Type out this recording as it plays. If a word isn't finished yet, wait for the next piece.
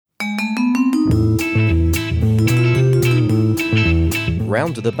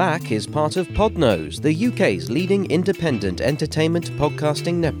Round the Back is part of Podnose, the UK's leading independent entertainment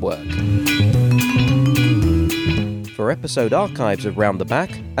podcasting network. For episode archives of Round the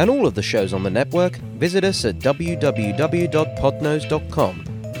Back and all of the shows on the network, visit us at www.podnose.com.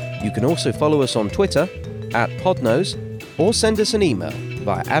 You can also follow us on Twitter @Podnose or send us an email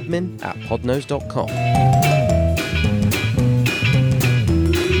via admin@podnose.com.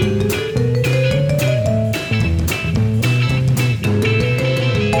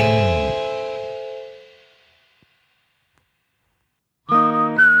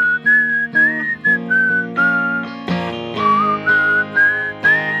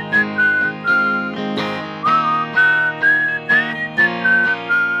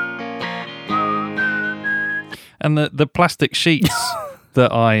 And the plastic sheets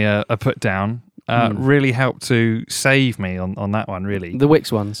that I put down really helped to save me on that one, really. The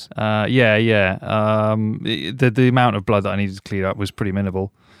Wix ones? Yeah. The amount of blood that I needed to clear up was pretty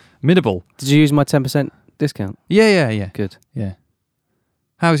minimal. Did you use my 10% discount? Yeah. Good. Yeah.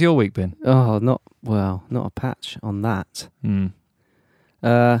 How's your week been? Oh, not a patch on that.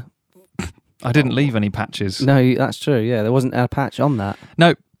 I didn't leave any patches. No, that's true, yeah. There wasn't a patch on that.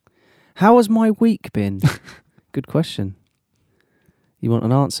 No. How has my week been? Good question. You want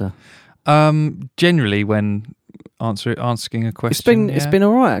an answer? Generally, when asking a question, it's been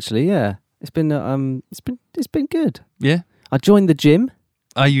all right actually. Yeah, it's been good. Yeah, I joined the gym.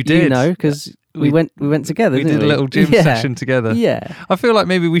 Oh, you did? You know, because we went together. We did a little gym session together. Yeah. I feel like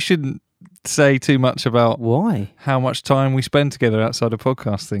maybe we shouldn't say too much about why how much time we spend together outside of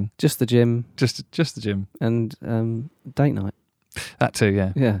podcasting. Just the gym. Just the gym and date night. That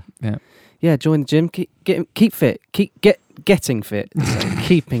too. Yeah. Yeah, join the gym. Keep fit. Getting fit.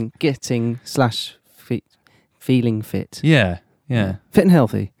 Getting / feeling fit. Yeah. Fit and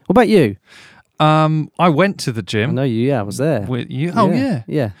healthy. What about you? I went to the gym. I know you. Yeah, I was there. With you? Oh yeah.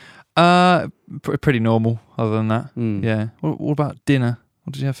 Pretty normal. Other than that. Yeah. What about dinner?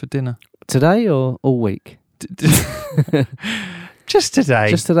 What did you have for dinner? Today or all week? Just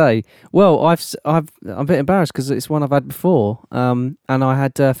today. Well, I'm a bit embarrassed because it's one I've had before, and I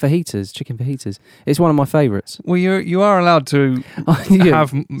had fajitas, chicken fajitas. It's one of my favourites. Well, you are allowed to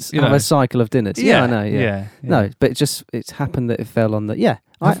have a cycle of dinners. Yeah, I know. Yeah. No, but it's happened that it fell on the. Yeah,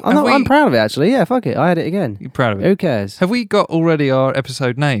 I'm proud of it actually. Yeah, fuck it, I had it again. You're proud of it? Who cares? Have we got already our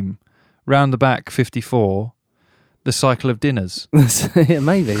episode name? Round the Back 54, the cycle of dinners. Yeah,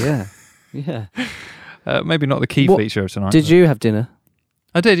 maybe. Yeah. Maybe not the key feature of tonight. Did you have dinner?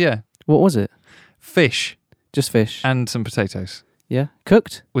 I did, yeah. What was it? Fish. Just fish? And some potatoes. Yeah?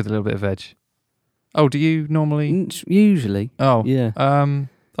 Cooked? With a little bit of veg. Oh, do you normally? Usually. Oh. Yeah. I'll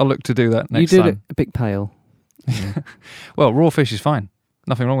look to do that next time. You did it a bit pale. Yeah. Well, raw fish is fine.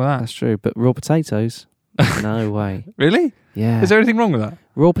 Nothing wrong with that. That's true, but raw potatoes? No way. Really? Yeah. Is there anything wrong with that?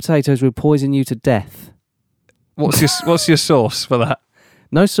 Raw potatoes will poison you to death. What's your sauce for that?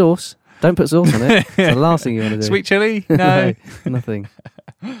 No sauce. Don't put sauce on it. It's the last thing you want to do. Sweet chilli? No. Nothing.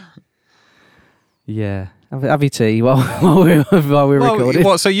 Yeah. Have your tea while we're recording.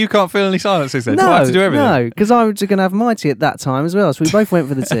 What, so you can't feel any silences then? No, I have to do everything? No, because I was going to have my tea at that time as well. So we both went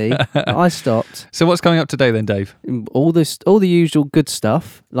for the tea. I stopped. So what's coming up today then, Dave? All the usual good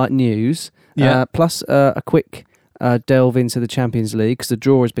stuff, like news, plus a quick delve into the Champions League, because the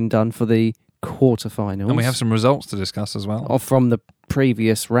draw has been done for the quarterfinals. And we have some results to discuss as well. From the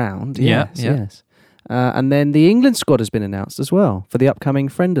previous round. Yes. And then the England squad has been announced as well for the upcoming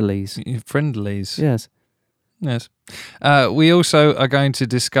friendlies. Yes. We also are going to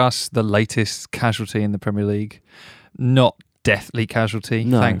discuss the latest casualty in the Premier League. Not deathly casualty,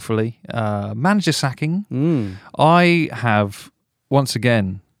 thankfully. Manager sacking. I have, once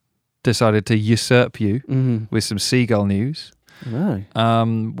again, decided to usurp you with some seagull news. No.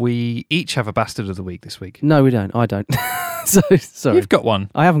 We each have a bastard of the week this week. No, we don't. I don't. So sorry. You've got one.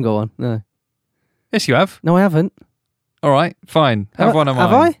 I haven't got one. No. Yes, you have. No, I haven't. All right, fine. Have one of mine.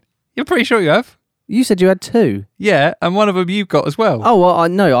 Have I? You're pretty sure you have. You said you had two. Yeah, and one of them you've got as well. Oh, well,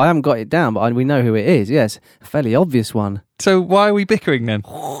 no, I haven't got it down, but we know who it is. Yes, a fairly obvious one. So why are we bickering then?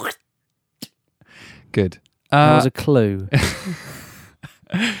 Good. That was a clue.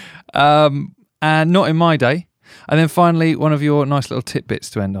 And not in my day. And then finally, one of your nice little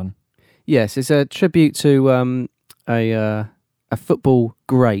tidbits to end on. Yes, it's a tribute to a football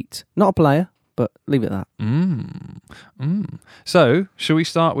great. Not a player, but leave it at that. So, shall we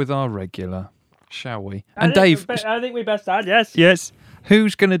start with our regular, shall we? And Dave, I think we best start. Yes. Yes.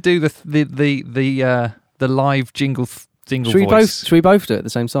 Who's going to do the live jingle voice? Should we both do it at the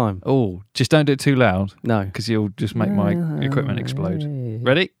same time? Oh, just don't do it too loud. No, because you'll just make my equipment explode.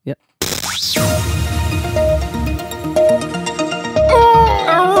 Ready? Yep.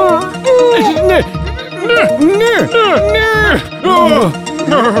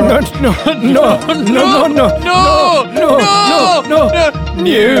 No!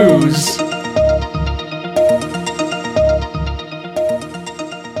 News!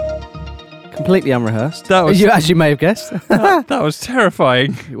 Completely unrehearsed. That was- you actually may have guessed. That was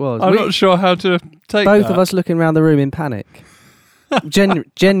terrifying. It was. I'm not sure how to take Both that. of us looking around the room in panic.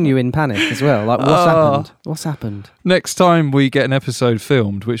 Genuine panic as well. Like, what's happened? What's happened? Next time we get an episode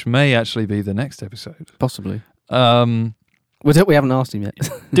filmed, which may actually be the next episode, Possibly. we We haven't asked him yet.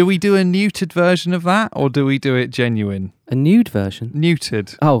 do we do a neutered version of that, or do we do it genuine? A nude version?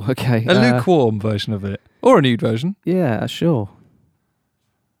 Neutered. Oh, okay. A lukewarm version of it. Or a nude version. Yeah, sure.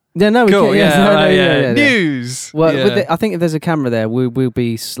 Yeah, no, we Cool, can, yeah. News! Well, Yeah. I think if there's a camera there, we'll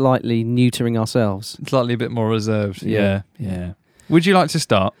be slightly neutering ourselves. Slightly a bit more reserved. Yeah. Yeah. Would you like to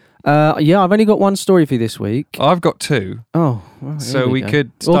start? Yeah, I've only got one story for you this week. I've got two. Oh, right, So here we go.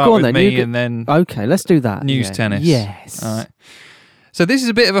 could Well, start go on with then. me You and then Okay, let's do that. news Yeah. tennis. Yes. All right. So this is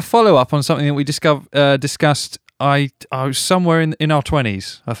a bit of a follow-up on something that we discussed. I was somewhere in our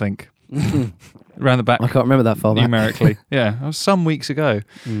 20s, I think. Around the back. I can't remember that far back. Numerically. Yeah, it was some weeks ago.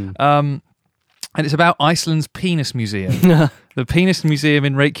 And it's about Iceland's Penis Museum. The Penis Museum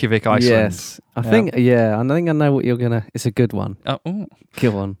in Reykjavik, Iceland. Yes. I think I know what you're going to... It's a good one. Ooh.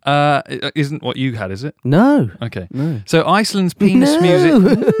 Go on. It isn't what you had, is it? No. Okay. No. So Iceland's Penis No.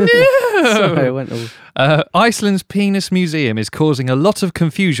 Museum... Sorry, I went all... Iceland's Penis Museum is causing a lot of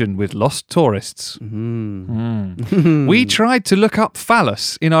confusion with lost tourists. We tried to look up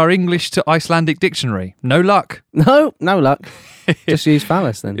phallus in our English to Icelandic dictionary. No luck. No luck. Just use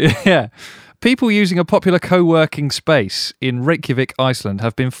phallus then. Yeah. People using a popular co-working space in Reykjavik, Iceland,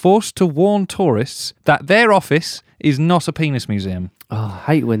 have been forced to warn tourists that their office is not a penis museum. Oh,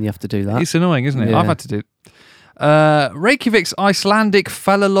 I hate when you have to do that. It's annoying, isn't it? Yeah. I've had to do it. Reykjavik's Icelandic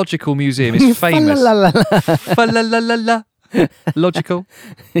Phallological Museum is famous. Phallolological. Logical.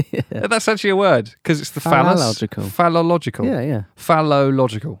 Yeah. That's actually a word because it's the phallus. Phallological. Phallological. Yeah.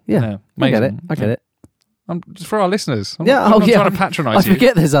 Phallological. Yeah. I get it. Amazing. It's for our listeners. I'm Yeah, not yeah. trying to patronise I you.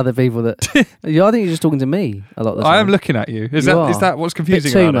 forget there's other people that... Yeah, I think you're just talking to me a lot of the time. I am looking at you. Is You that are. what's Bit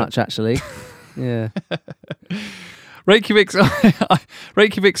confusing too about much, actually. Yeah. Reykjavik's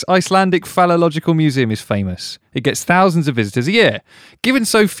Icelandic Phallological Museum is famous. It gets thousands of visitors a year. Given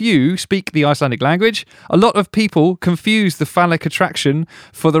so few speak the Icelandic language, a lot of people confuse the phallic attraction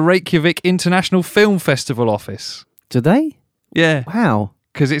for the Reykjavik International Film Festival office. Do they? Yeah, How?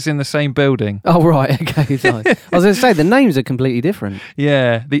 because it's in the same building. Oh, right. Okay, fine. I was going to say, the names are completely different.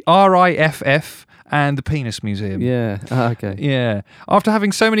 Yeah, the RIFF and the Penis Museum. Yeah. Okay. Yeah. After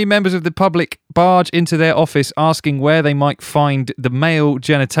having so many members of the public barge into their office asking where they might find the male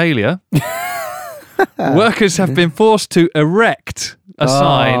genitalia, workers have been forced to erect a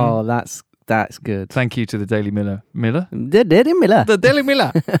sign. Oh, that's good. Thank you to the Daily Miller. Miller? The Daily Miller. The Daily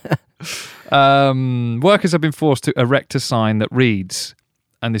Miller. Workers have been forced to erect a sign that reads,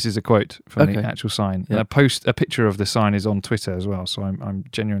 and this is a quote from the Okay. actual sign. Yeah. A picture of the sign is on Twitter as well, so I'm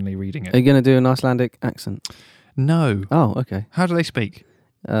genuinely reading Are it. you going to do an Icelandic accent? No. Oh, okay. How do they speak?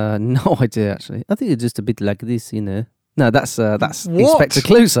 No idea, actually. I think it's just a bit like this, you know. No, that's What? Inspector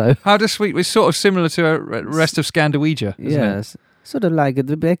Clouseau. How does sweet? It's sort of similar to the rest of Scandinavian, isn't it? Yes. Sort of like,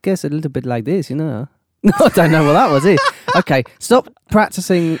 I guess a little bit like this, you know. No, I don't know what that was. Okay, stop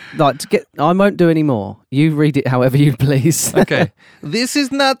practicing. I won't do any more. You read it however you please. Okay. This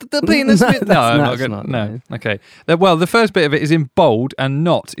is not the penis. No, No, I'm not that's good. not, No. no. Okay. Well, the first bit of it is in bold and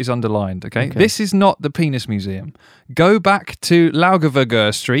not is underlined. Okay. Okay. This is not the penis museum. Go back to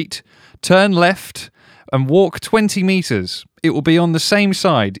Laugavegur Street, turn left, and walk 20 meters. It will be on the same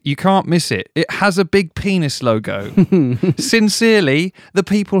side. You can't miss it. It has a big penis logo. Sincerely, the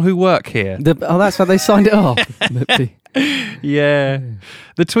people who work here. That's how they signed it off. Yeah.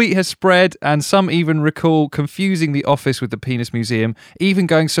 The tweet has spread, and some even recall confusing the office with the Penis Museum, even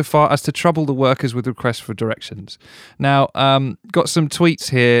going so far as to trouble the workers with requests for directions. Now, got some tweets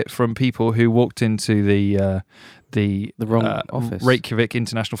here from people who walked into the wrong office. Reykjavik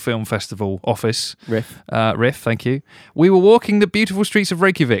International Film Festival office. Riff. Thank you. We were walking the beautiful streets of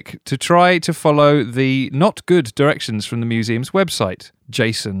Reykjavik to try to follow the not good directions from the museum's website,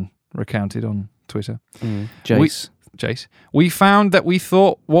 Jason recounted on Twitter. Jace. We found that we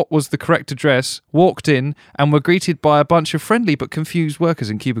thought what was the correct address, walked in, and were greeted by a bunch of friendly but confused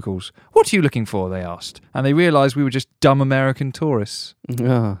workers in cubicles. What are you looking for? They asked. And they realised we were just dumb American tourists.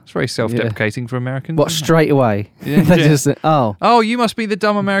 Oh. It's very self-deprecating for Americans. What, isn't it? straight away? Yeah. They just, Oh, you must be the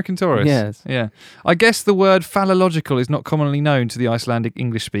dumb American tourist. Yes. Yeah. I guess the word phallological is not commonly known to the Icelandic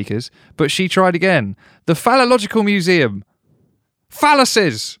English speakers, but she tried again. The Phallological Museum.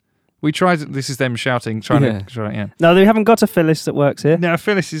 Phalluses! We tried. This is them shouting, trying to. Yeah. No, they haven't got a Phyllis that works here. No,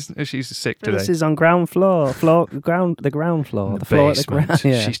 Phyllis she's sick today. Phyllis is on ground floor, the floor at the ground. The Floor at the basement. ground.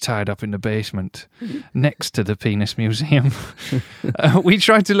 Yeah. She's tied up in the basement, next to the penis museum. We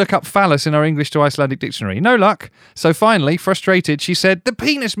tried to look up phallus in our English to Icelandic dictionary. No luck. So finally, frustrated, she said the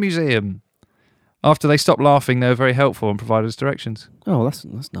penis museum. After they stopped laughing, they were very helpful and provided us directions. Oh, that's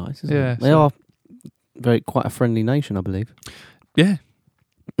nice. Isn't Yeah, it? They are quite a friendly nation, I believe. Yeah.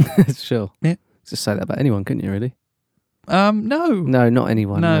 Sure. Yeah. Just say that about anyone, couldn't you? Really? No. No, not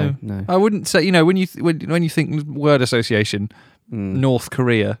anyone. No. I wouldn't say. When you when you think word association, North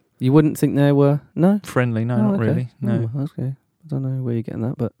Korea. You wouldn't think they were Friendly? No, not okay. really. No. Okay. I don't know where you're getting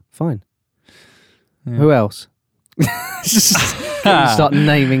that, but fine. Yeah. Who else? Start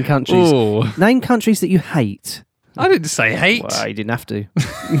naming countries. Ooh. Name countries that you hate. I didn't say hate. Well, you didn't have to.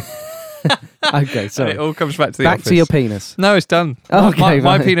 Okay, sorry. It all comes back to the Back office. to your penis. No, it's done. Okay,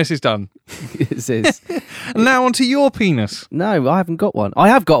 my right. penis is done. It is. And now onto your penis. No, I haven't got one. I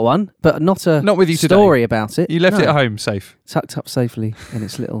have got one, but not with you today. story about it. You left No. it at home, safe, Tucked up safely in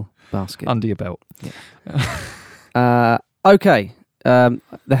its little basket. under your belt. Okay.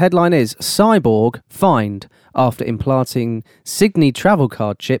 The headline is Cyborg fined after implanting Sydney travel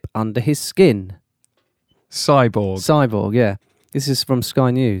card chip under his skin. Cyborg. Yeah. This is from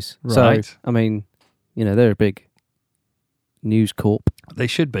Sky News. Right. So, I mean, they're a big news corp. They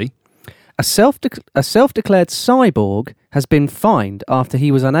should be. A self-declared cyborg has been fined after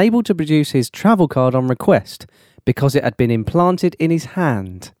he was unable to produce his travel card on request because it had been implanted in his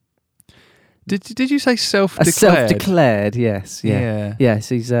hand. Did you say self-declared? A self-declared, yes. Yeah. Yes,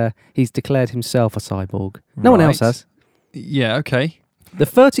 he's declared himself a cyborg. No one else has. Yeah, okay. The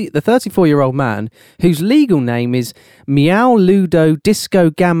 34-year-old man, whose legal name is Meow Ludo Disco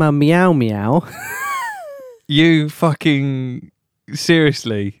Gamma Meow Meow. You fucking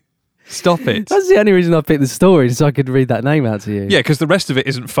seriously stop it. That's the only reason I picked the story, so I could read that name out to you. Yeah, because the rest of it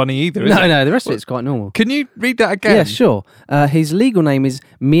isn't funny either, is it? No, the rest of it's quite normal. Can you read that again? Yeah, sure. His legal name is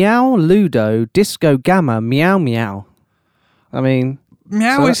Meow Ludo Disco Gamma Meow Meow. I mean...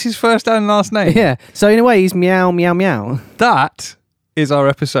 Meow is his first and last name. Yeah, so in a way he's Meow Meow Meow. That is our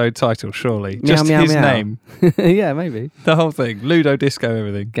episode title, surely. Meow, Just meow, his meow. name. Yeah, maybe. The whole thing. Ludo, disco,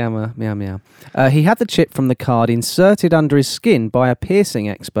 everything. Gamma, meow, meow. He had the chip from the card inserted under his skin by a piercing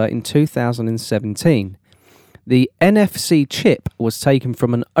expert in 2017. The NFC chip was taken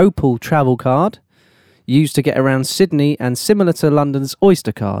from an Opal travel card used to get around Sydney and similar to London's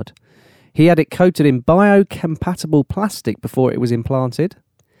Oyster card. He had it coated in biocompatible plastic before it was implanted.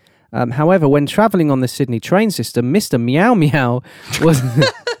 However, when travelling on the Sydney train system, Mr. Meow Meow was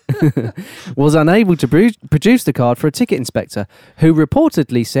was unable to produce the card for a ticket inspector, who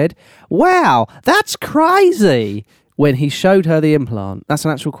reportedly said, "Wow, that's crazy," when he showed her the implant. That's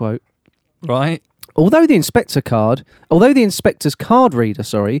an actual quote. Right. Although the inspector's card reader,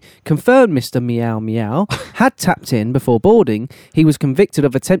 confirmed Mr. Meow Meow had tapped in before boarding, he was convicted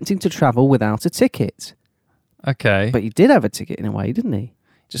of attempting to travel without a ticket. Okay. But he did have a ticket in a way, didn't he?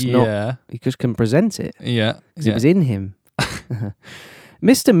 He just couldn't present it. Yeah. Because it was in him.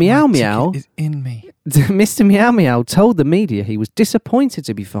 Mr. Meow Meow is in me. Mr. Meow Meow told the media he was disappointed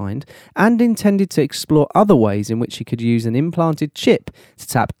to be fined and intended to explore other ways in which he could use an implanted chip to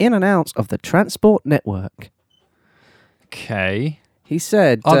tap in and out of the transport network. Okay. He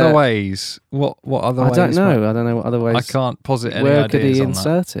said... Other ways? What other ways? I don't know. I don't know what other ways... I can't posit any Where ideas could he on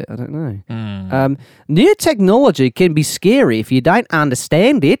insert it? I don't know. Mm. New technology can be scary if you don't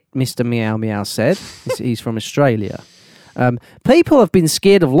understand it, Mr. Meow Meow said. He's from Australia. People have been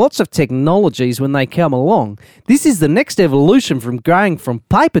scared of lots of technologies when they come along. This is the next evolution from going from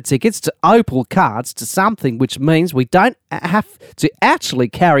paper tickets to Opal cards to something which means we don't have to actually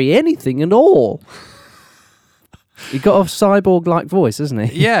carry anything at all. He got a cyborg-like voice,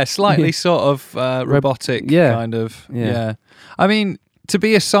 hasn't he? Yeah, slightly sort of robotic kind of. Yeah. I mean, to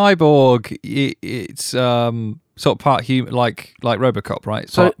be a cyborg, it's sort of part human, like RoboCop, right?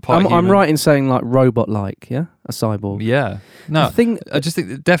 So part I'm right in saying like robot-like, yeah? A cyborg. Yeah. No, I just think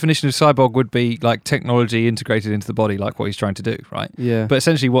the definition of cyborg would be like technology integrated into the body, like what he's trying to do, right? Yeah. But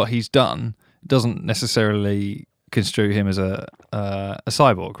essentially what he's done doesn't necessarily construe him as a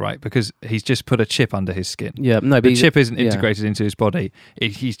cyborg, right? Because he's just put a chip under his skin. Yeah, no, but the chip isn't integrated into his body.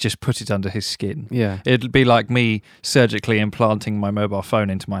 He's just put it under his skin. Yeah. It'd be like me surgically implanting my mobile phone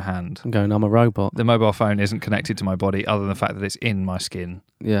into my hand. I'm going, I'm a robot. The mobile phone isn't connected to my body other than the fact that it's in my skin.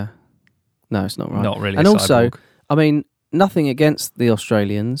 Yeah. No, it's not right. Not really and a also, cyborg. I mean, nothing against the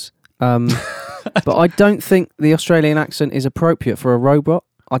Australians, but I don't think the Australian accent is appropriate for a robot.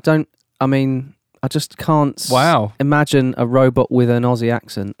 I just can't imagine a robot with an Aussie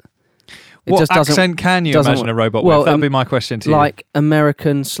accent. It what just doesn't- accent can you doesn't imagine a robot well, with? That'd be my question to you. like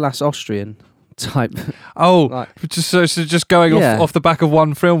American/Austrian type. Oh, like- so just going Yeah. off the back of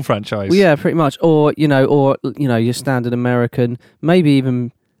one film franchise. Well, yeah, pretty much. Or your standard American, maybe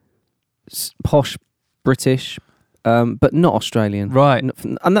even posh British, but not Australian. Right.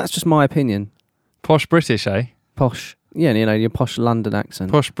 And that's just my opinion. Posh British, eh? Posh. Yeah, your posh London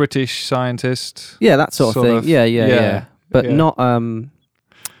accent. Posh British scientist. Yeah, that sort of thing. Yeah. But yeah. not. No.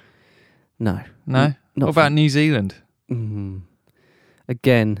 No? Not What about New Zealand?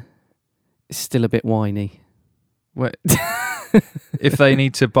 Again, it's still a bit whiny. Where, if they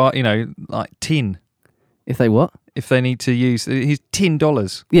need to buy, like tin. If they what? If they need to use his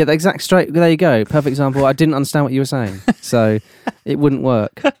 $10. Yeah, the exact straight. There you go. Perfect example. I didn't understand what you were saying, so it wouldn't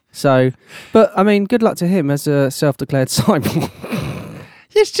work. So, but I mean, good luck to him as a self-declared cyborg.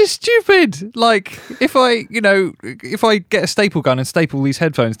 It's just stupid. Like, if I get a staple gun and staple these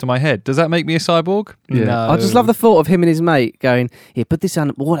headphones to my head, does that make me a cyborg? Yeah. No. I just love the thought of him and his mate going, "Here, put this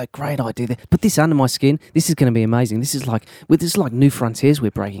under. What a great idea! Put this under my skin. This is going to be amazing. This is like new frontiers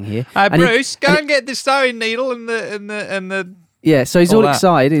we're breaking here." And Bruce, go and get the sewing needle and the. Yeah, so he's all all that.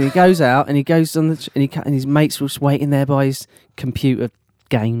 excited and he goes out and he goes on and his mates was waiting there by his computer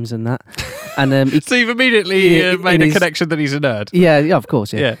games and that, and So you've immediately in made a his- connection that he's a nerd. yeah, of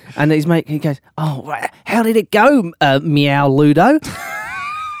course, Yeah. And his mate, he goes, "Oh, right, how did it go, Meow Ludo?"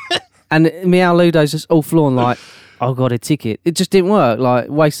 And Meow Ludo's just all floored like, "I got a ticket. It just didn't work. Like,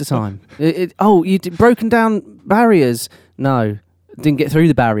 waste of time. You did broken down barriers? No, didn't get through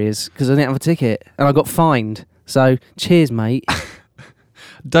the barriers because I didn't have a ticket and I got fined. So cheers, mate."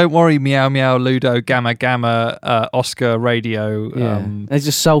 Don't worry, Meow Meow, Ludo, Gamma Gamma, Oscar, Radio, They're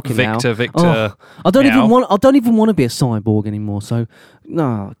just sulking now. Victor. Oh, I don't even want to be a cyborg anymore. So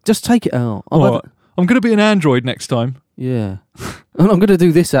no, just take it out. I'm going to be an android next time. Yeah, and I'm going to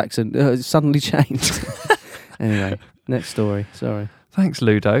do this accent. It suddenly changed. Anyway, next story. Sorry. Thanks,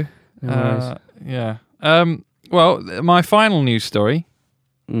 Ludo. No worries. Yeah. Well, my final news story.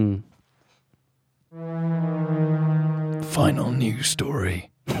 Final news story.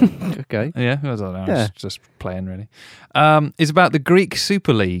 Okay. Yeah, I don't know. Yeah. Just playing, really. Is about the Greek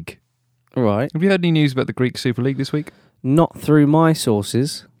Super League. All right. Have you heard any news about the Greek Super League this week? Not through my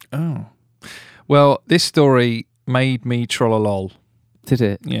sources. Oh. Well, this story made me troll a lol. Did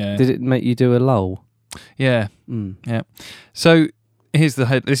it? Yeah. Did it make you do a lull? Yeah. Yeah. So here's the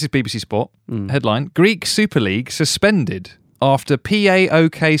head. This is BBC Sport. Headline: Greek Super League suspended after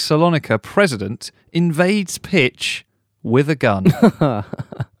PAOK Salonika president invades pitch with a gun.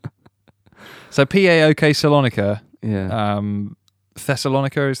 So PAOK Salonika,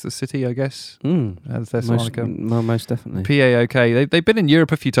 Thessalonica is the city, I guess. Thessalonica. Most definitely. PAOK. They've been in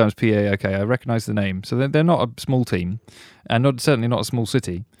Europe a few times. PAOK. I recognise the name. So they're not a small team, and certainly not a small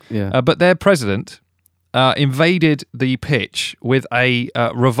city. Yeah. But their president invaded the pitch with a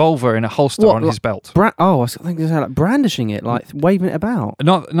revolver in a holster on his belt. I think it's like brandishing it, like waving it about.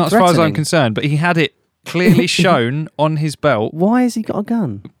 Not as far as I'm Threatening. concerned, but he had it clearly shown on his belt. Why has he got a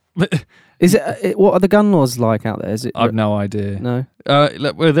gun? Is it? What are the gun laws like out there? Is it? I've no idea. No.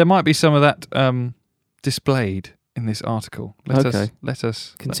 Well, there might be some of that displayed in this article. Let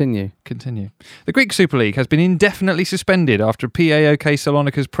us Continue. continue. The Greek Super League has been indefinitely suspended after PAOK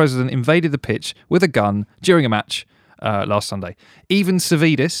Salonika's president invaded the pitch with a gun during a match last Sunday. Ivan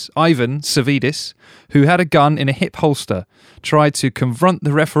Savidis, who had a gun in a hip holster, tried to confront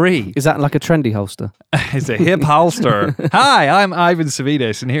the referee. Is that like a trendy holster? It's a hip holster. Hi, I'm Ivan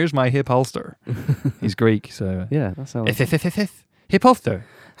Savidis, and here's my hip holster. He's Greek, so... Yeah, that's how. Hip holster.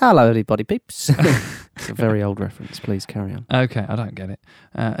 Hello, everybody, peeps. It's a very old reference. Please carry on. Okay, I don't get it.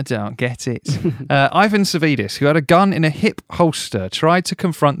 Ivan Savidis, who had a gun in a hip holster, tried to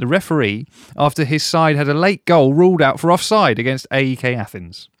confront the referee after his side had a late goal ruled out for offside against AEK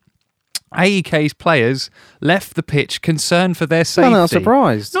Athens. AEK's players left the pitch concerned for their safety. I'm not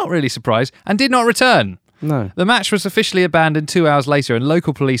surprised. Not really surprised, and did not return. No. The match was officially abandoned 2 hours later, and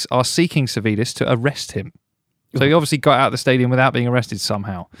local police are seeking Savidis to arrest him. So he obviously got out of the stadium without being arrested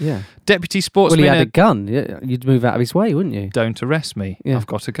somehow. Yeah. Deputy Well, sportsman... he had a gun. Yeah, you'd move out of his way, wouldn't you? Don't arrest me. Yeah. I've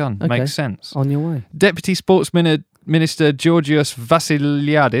got a gun. Okay. Makes sense. On your way. Deputy Sportsman Minister Georgios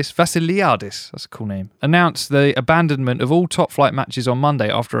Vassiliadis, that's a cool name, announced the abandonment of all top-flight matches on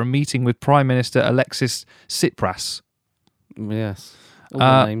Monday after a meeting with Prime Minister Alexis Tsipras. Yes. All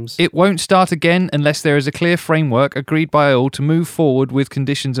the names. It won't start again unless there is a clear framework agreed by all to move forward with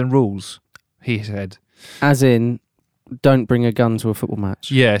conditions and rules, he said. As in, don't bring a gun to a football match.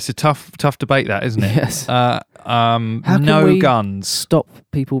 Yeah, it's a tough debate, that, isn't it? Yes. How can no we guns. Stop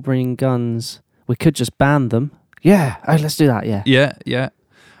people bringing guns. We could just ban them. Yeah. Oh, let's do that. Yeah. Yeah.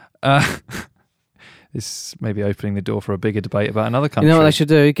 This may be opening the door for a bigger debate about another country. You know what they should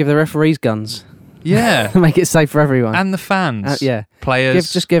do? Give the referees guns. Yeah. Make it safe for everyone. And the fans. Yeah.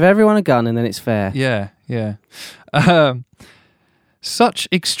 Players. Just give everyone a gun and then it's fair. Yeah. Such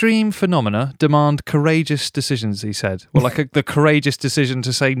extreme phenomena demand courageous decisions, he said. Well, like the courageous decision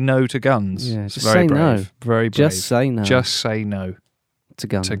to say no to guns. Yeah, It's just very say brave. no. Very brave. Just say no. Just say no. To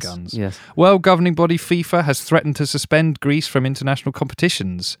guns. To guns. Yes. Well, governing body FIFA has threatened to suspend Greece from international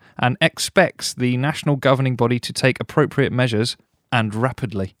competitions and expects the national governing body to take appropriate measures and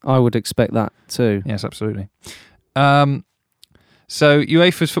rapidly. I would expect that too. Yes, absolutely. So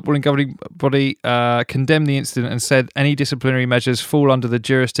UEFA's footballing governing body condemned the incident and said any disciplinary measures fall under the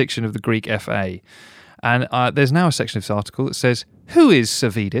jurisdiction of the Greek FA. And there's now a section of this article that says, who is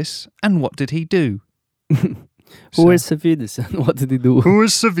Savidis and what did he do? Who is Savidis and what did he do? Who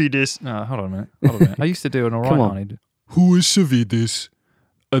is Savidis? No, hold on a minute. I used to do an alright one. Who is Savidis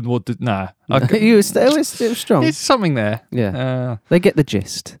and what did... Nah. It was strong. It's something there. Yeah. They get the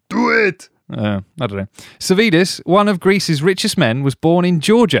gist. Do it! I don't know. Savidis, one of Greece's richest men, was born in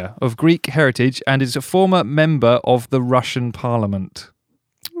Georgia of Greek heritage and is a former member of the Russian parliament.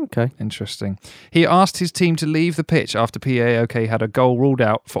 Okay. Interesting. He asked his team to leave the pitch after PAOK had a goal ruled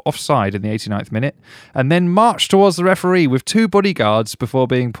out for offside in the 89th minute and then marched towards the referee with 2 bodyguards before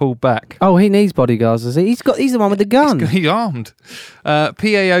being pulled back. Oh, he needs bodyguards, does he? He's the one with the gun. He's armed.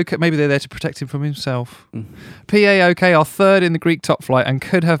 PAOK, maybe they're there to protect him from himself. PAOK are third in the Greek top flight and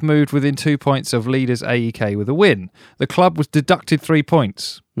could have moved within 2 points of leaders AEK with a win. The club was deducted 3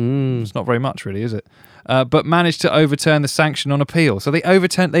 points. It's not very much, really, is it? But managed to overturn the sanction on appeal. So they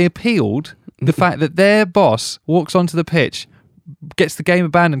appealed the fact that their boss walks onto the pitch, gets the game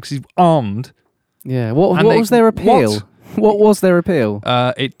abandoned because he's armed. Yeah. What was their appeal? What was their appeal?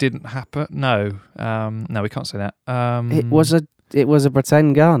 It didn't happen. No. No, we can't say that. It was a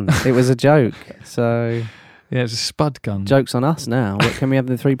pretend gun. It was a joke. So yeah, it's a spud gun. Joke's on us now. Can we have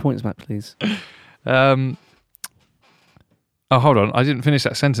the 3 points back, please? Oh, hold on. I didn't finish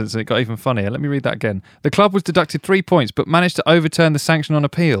that sentence and it got even funnier. Let me read that again. The club was deducted 3 points but managed to overturn the sanction on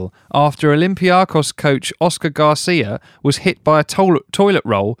appeal after Olympiacos coach Oscar Garcia was hit by a toilet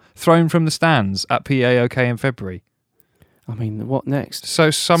roll thrown from the stands at PAOK in February. I mean, what next?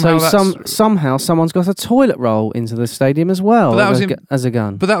 So somehow somehow someone's got a toilet roll into the stadium as well as a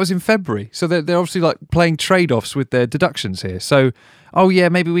gun. But that was in February. So they're obviously like playing trade-offs with their deductions here. So, oh yeah,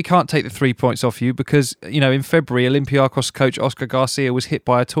 maybe we can't take the 3 points off you because, in February, Olympiacos coach Oscar Garcia was hit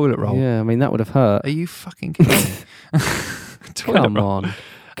by a toilet roll. Yeah, I mean, that would have hurt. Are you fucking kidding me? Come on.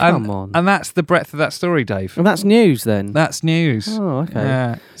 And that's the breadth of that story, Dave. And that's news then? That's news. Oh, okay.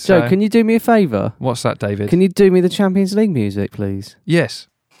 Yeah, Joe, can you do me a favour? What's that, David? Can you do me the Champions League music, please? Yes.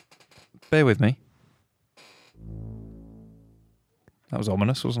 Bear with me. That was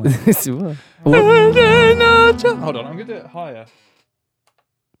ominous, wasn't it? Hold on, I'm going to do it higher.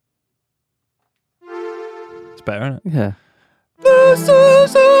 It's better, isn't it? Yeah. This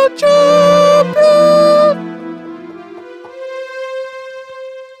is a champion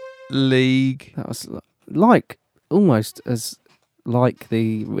league. That was like almost as like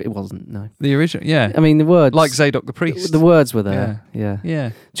the. It wasn't, no. The original, yeah. I mean, the words. Like Zadok the priest. The words were there.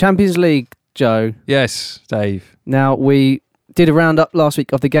 Yeah. Champions League, Joe. Yes, Dave. Now, we did a roundup last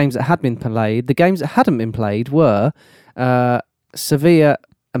week of the games that had been played. The games that hadn't been played were Sevilla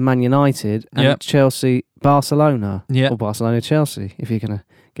and Man United and Chelsea, Barcelona. Or Barcelona, Chelsea, if you're going to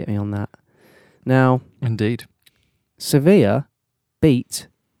get me on that. Now, indeed. Sevilla beat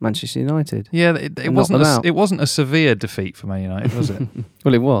Manchester United. Yeah, it wasn't a severe defeat for Man United, was it?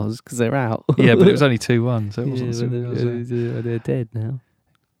 Well, it was, because they're out. Yeah, but it was only 2-1, so it wasn't severe. They're dead now.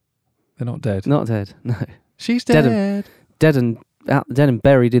 They're not dead. Not dead, no. She's dead. Dead and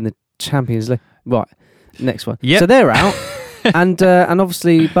buried in the Champions League. Right, next one. Yep. So they're out. and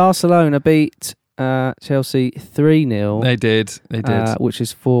obviously Barcelona beat Chelsea 3-0. They did. Which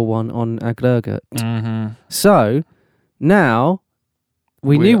is 4-1 on aggregate. Mm-hmm. So now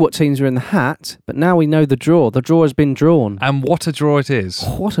we knew what teams were in the hat, but now we know the draw. The draw has been drawn. And what a draw it is.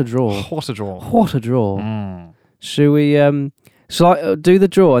 What a draw. What a draw. What a draw. Mm. Shall I do the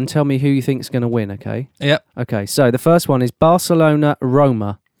draw and tell me who you think's going to win, okay? Yep. Okay, so the first one is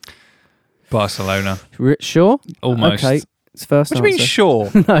Barcelona-Roma. Barcelona. Sure? Almost. Okay. It's first answer. What do you mean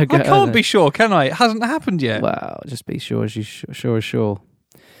sure? No, I can't be sure, can I? It hasn't happened yet. Well, just be sure as sure.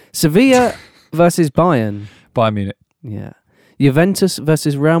 Sevilla versus Bayern. Bayern Munich. Yeah. Juventus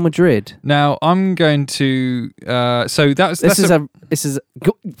versus Real Madrid. Now I'm going to.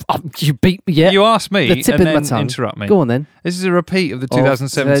 You beat me. Yeah. You asked me the tip and of my then tongue. interrupt me. Go on then. This is a repeat of the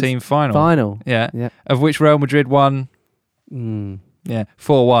 2017 final. Final. Yeah. Of which Real Madrid won. Yeah,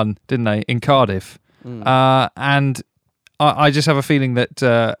 4-1, didn't they, in Cardiff? And I just have a feeling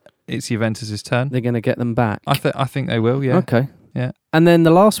that it's Juventus' turn. They're going to get them back. I think they will, yeah. Okay. Yeah. And then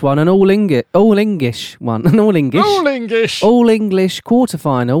the last one, an all-English one. An all-English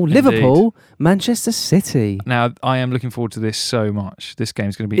quarterfinal. Indeed. Liverpool, Manchester City. Now, I am looking forward to this so much. This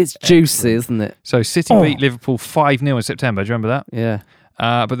game's going to be It's juicy, isn't it? So City beat Liverpool 5-0 in September. Do you remember that? Yeah.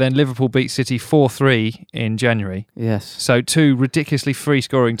 But then Liverpool beat City 4-3 in January. Yes. So two ridiculously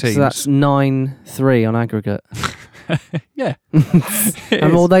free-scoring teams. So that's 9-3 on aggregate. Yeah.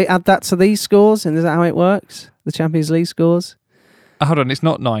 And will they add that to these scores? And is that how it works? The Champions League scores? Hold on, it's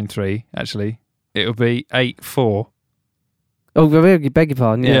not 9-3, actually. It'll be 8-4. Oh, I beg your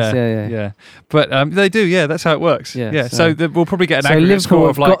pardon. Yes, yeah. But they do, yeah, that's how it works. Yeah, so we'll probably get an so aggregate Liverpool score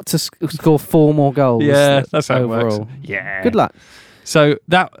have of like... got to score 4 more goals. Yeah, that's how overall. it works. Yeah. Good luck. So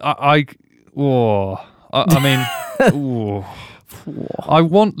that, I mean, I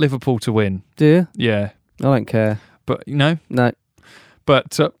want Liverpool to win. Do you? Yeah. I don't care. But, No.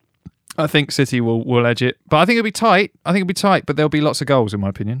 But I think City will edge it. But I think it'll be tight. But there'll be lots of goals, in my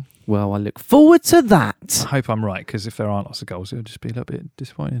opinion. Well, I look forward to that. I hope I'm right, because if there aren't lots of goals, it'll just be a little bit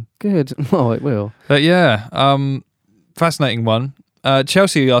disappointing. Good. Oh, it will. But yeah, fascinating one.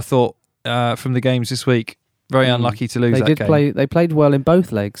 Chelsea, I thought, from the games this week, very unlucky to lose that game. They played well in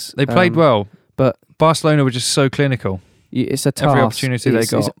both legs. They played well, but Barcelona were just so clinical. It's a task. Every opportunity they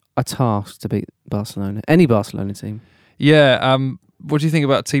got. It's a task to beat Barcelona. Any Barcelona team. Yeah. What do you think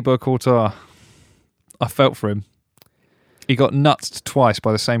about Thibaut Courtois? I felt for him. He got nutsed twice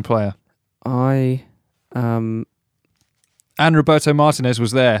by the same player. And Roberto Martinez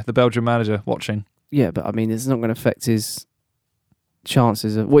was there, the Belgian manager, watching. Yeah, but I mean, it's not going to affect his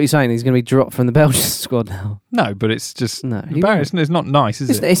chances of... What are you saying? He's going to be dropped from the Belgian squad now? No, but it's just embarrassing. It's not nice, is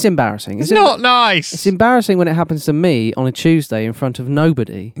it? It's embarrassing. It's not nice. It's embarrassing when it happens to me on a Tuesday in front of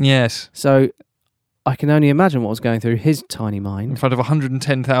nobody. Yes. So I can only imagine what was going through his tiny mind. In front of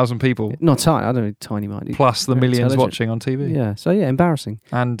 110,000 people. Not tiny, I don't know, tiny mind. Plus the millions watching on TV. Yeah, so yeah, embarrassing.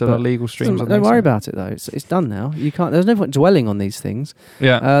 And illegal streams on the Don't worry internet. about it though. It's done now. You can't. There's no point dwelling on these things.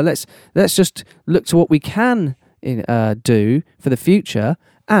 Yeah. Let's just look to what we can do for the future.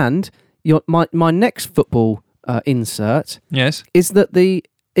 And my next football insert is that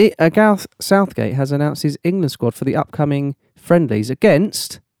Gareth Southgate has announced his England squad for the upcoming friendlies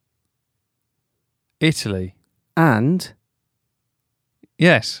against Italy. And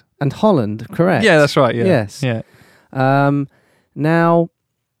Holland, correct? Yeah, that's right. Yeah. Yes. Yeah. Now,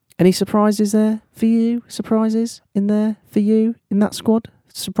 any surprises there for you? Surprises in there for you in that squad?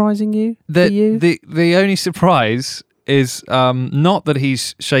 Surprising you? For you? The only surprise is not that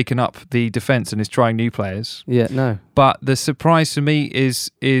he's shaken up the defence and is trying new players. Yeah, no. But the surprise to me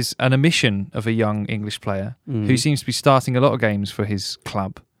is an omission of a young English player who seems to be starting a lot of games for his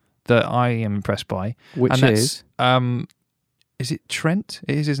club that I am impressed by. Which is it Trent?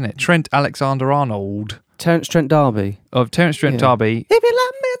 It is, isn't it? Trent Alexander-Arnold. Terence Trent D'Arby. Of Terence Trent D'Arby. If you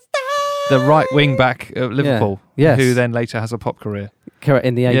let me stay. The right wing back at Liverpool. Yes. Who then later has a pop career.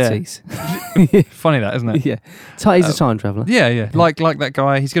 In the 80s. Funny that, isn't it? Yeah. He's a time traveller. Yeah. Like that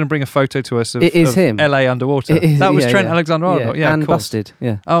guy. He's going to bring a photo to us of him. LA underwater. That was Trent Alexander-Arnold. Yeah, and Busted.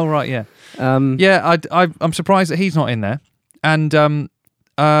 Yeah. Oh, right, yeah. I'm surprised that he's not in there. And what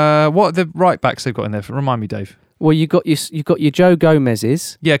are the right backs they've got in there? Remind me, Dave. Well, you got your Joe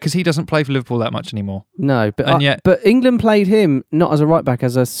Gomez's. Yeah, because he doesn't play for Liverpool that much anymore. No, but England played him not as a right back,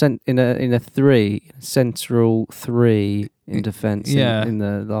 as a central three in defence. In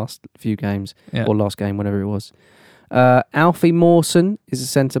the last few games or last game, whenever it was. Alfie Mawson is a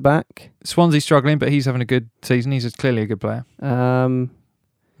centre back. Swansea's struggling, but he's having a good season. He's clearly a good player.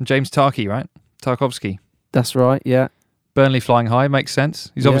 James Tarkey, right? Tarkovsky. That's right. Yeah. Burnley flying high makes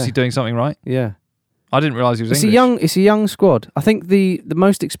sense. He's obviously doing something right. Yeah. I didn't realise he was English. It's a young squad. I think the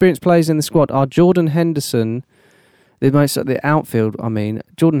most experienced players in the squad are Jordan Henderson, the outfield. I mean,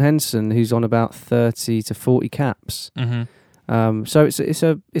 Jordan Henderson, who's on about 30 to 40 caps. Mm-hmm. So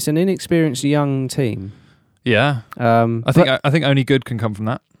it's an inexperienced young team. Yeah. I think only good can come from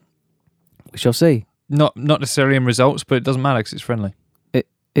that. We shall see. Not necessarily in results, but it doesn't matter because it's friendly.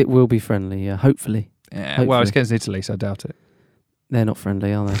 It will be friendly. Yeah, hopefully. Yeah. Hopefully. Well, it's against Italy, so I doubt it. They're not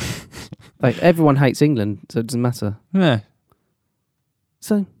friendly, are they? Everyone hates England, so it doesn't matter. Yeah.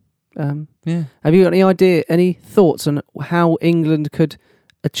 So, have you got any thoughts on how England could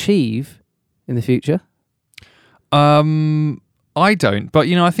achieve in the future? I don't, but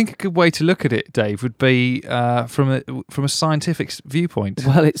I think a good way to look at it, Dave, would be from a scientific viewpoint.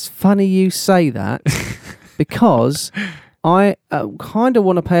 Well, it's funny you say that because I kind of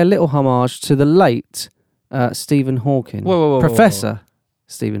want to pay a little homage to the late Stephen Hawking. Whoa, Professor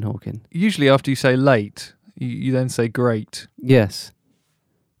Stephen Hawking. Usually after you say late, you then say great. Yes.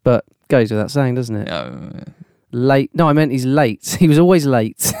 But goes without saying, doesn't it? Late. No, I meant he's late. He was always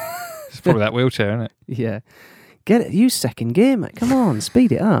late. It's probably that wheelchair, isn't it? Yeah. Get it. Use second gear, mate. Come on,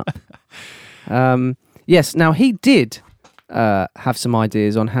 speed it up. Yes. Now he did have some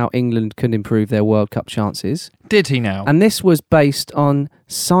ideas on how England could improve their World Cup chances. Did he now? And this was based on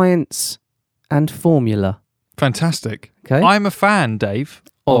science and formula. Fantastic. Okay. I'm a fan, Dave,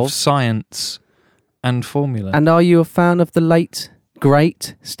 of science and formula. And are you a fan of the late,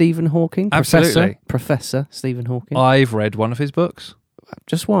 great Stephen Hawking? Absolutely. Professor Stephen Hawking. I've read one of his books.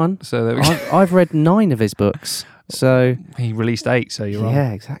 Just one. So there we go. I've read 9 of his books. So he released 8, so you're wrong.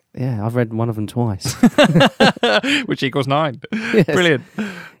 Yeah, exactly. Yeah, I've read one of them twice. Which equals 9. Yes. Brilliant.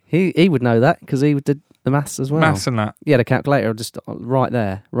 He would know that because he did the maths as well. Maths and that. He had a calculator just right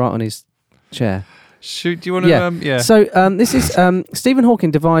there, right on his chair. Do you want to... Yeah. So this is... Stephen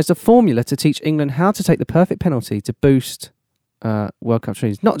Hawking devised a formula to teach England how to take the perfect penalty to boost World Cup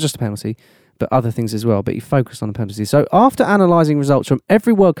chances. Not just a penalty, but other things as well. But he focused on the penalty. So after analysing results from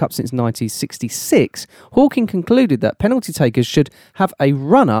every World Cup since 1966, Hawking concluded that penalty takers should have a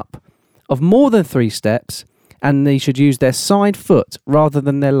run-up of more than 3 steps and they should use their side foot rather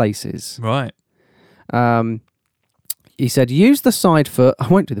than their laces. Right. He said, use the side foot... I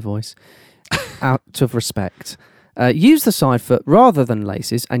won't do the voice... out of respect. Use the side foot rather than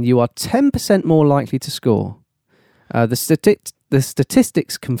laces and you are 10% more likely to score. The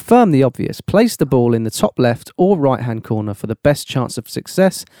statistics confirm the obvious. Place the ball in the top left or right-hand corner for the best chance of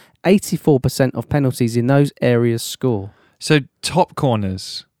success. 84% of penalties in those areas score. So top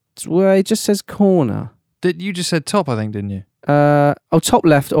corners. Well, it just says corner. You just said top, I think, didn't you? Top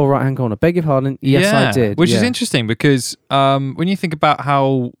left or right-hand corner. Beg your pardon. Yes, I did. Which is interesting because when you think about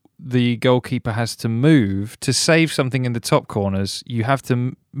how the goalkeeper has to move to save something in the top corners, you have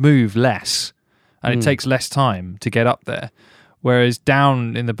to move less and it takes less time to get up there. Whereas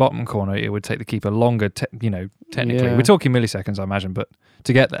down in the bottom corner, it would take the keeper longer, technically. Yeah. We're talking milliseconds, I imagine, but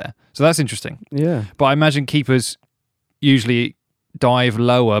to get there. So that's interesting. Yeah. But I imagine keepers usually dive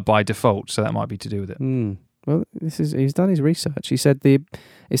lower by default, so that might be to do with it. Well, he's done his research. He said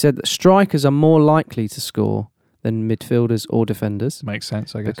that strikers are more likely to score than midfielders or defenders. Makes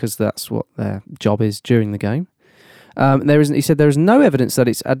sense, I guess. Because that's what their job is during the game. He said there is no evidence that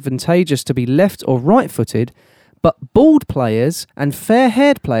it's advantageous to be left or right-footed, but bald players and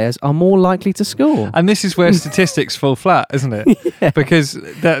fair-haired players are more likely to score. And this is where statistics fall flat, isn't it? Yeah. Because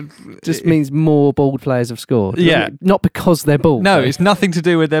that just means more bald players have scored. Yeah. Not because they're bald. No, it's nothing to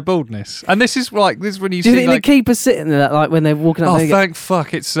do with their baldness. And this is when you do see... you think the keeper's sitting there, like when they're walking up... Oh, thank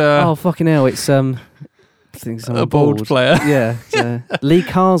fuck, it's... oh, fucking hell, it's... I think a bald player. Yeah. Lee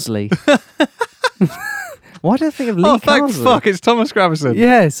Carsley. Why do I think of Lee Carsley? Oh, thank fuck, it's Thomas Gravison.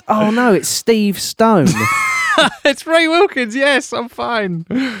 Yes. Oh, no, it's Steve Stone. It's Ray Wilkins, yes, I'm fine.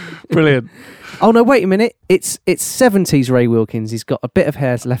 Brilliant. Oh, no, wait a minute. It's 70s Ray Wilkins. He's got a bit of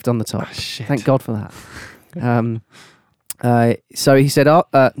hair left on the top. Oh, shit. Thank God for that. So he said...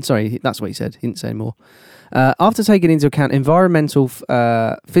 sorry, that's what he said. He didn't say more. After taking into account environmental,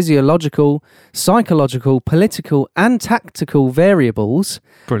 physiological, psychological, political and tactical variables,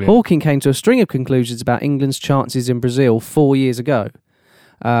 Brilliant. Hawking came to a string of conclusions about England's chances in Brazil 4 years ago.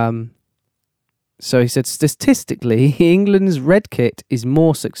 So he said, statistically, England's red kit is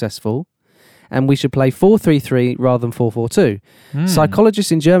more successful and we should play 4-3-3 rather than 4-4-2.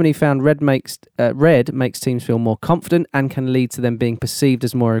 Psychologists in Germany found red makes teams feel more confident and can lead to them being perceived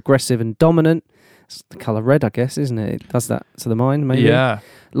as more aggressive and dominant. It's the colour red, I guess, isn't it? It does that to the mind, maybe. Yeah.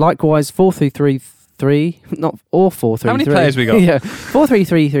 Likewise, 4-3-3, not or 4-3-3. How many players we got? Yeah,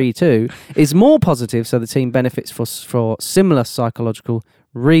 4-3-3-2 is more positive, so the team benefits for similar psychological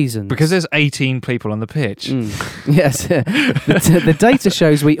reasons. Because there's 18 people on the pitch. Yes. The data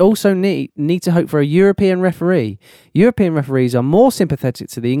shows we also need to hope for a European referee. European referees are more sympathetic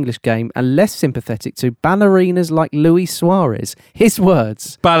to the English game and less sympathetic to ballerinas like Luis Suarez. His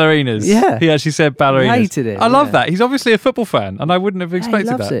words. Ballerinas. Yeah. He actually said ballerinas. He hated it. I love that. He's obviously a football fan, and I wouldn't have expected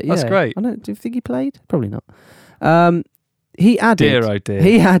he loves that. It, yeah. That's great. Do you think he played? Probably not. He added... Dear, oh dear.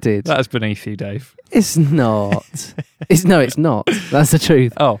 He added... That's beneath you, Dave. It's not. It's not. That's the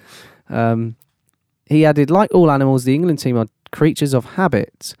truth. Oh. He added, like all animals, the England team are creatures of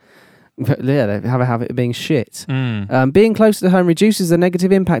habit. Yeah, they have a habit of being shit. Being closer to home reduces the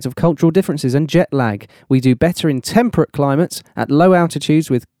negative impact of cultural differences and jet lag. We do better in temperate climates at low altitudes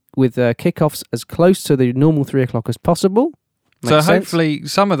with kickoffs as close to the normal 3 o'clock as possible. Makes so hopefully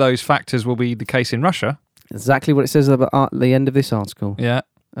sense. Some of those factors will be the case in Russia. Exactly what it says at the end of this article. Yeah.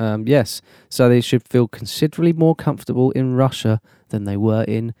 Yes, so they should feel considerably more comfortable in Russia than they were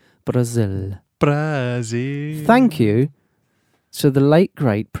in Brazil. Brazil. Thank you to the late,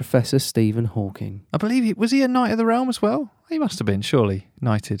 great Professor Stephen Hawking. I believe was he a Knight of the Realm as well? He must have been, surely,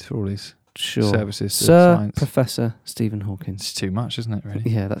 knighted for all his services to Sir science. Professor Stephen Hawking. It's too much, isn't it, really?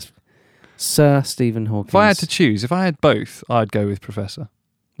 Yeah, that's Sir Stephen Hawking. If I had to choose, if I had both, I'd go with Professor.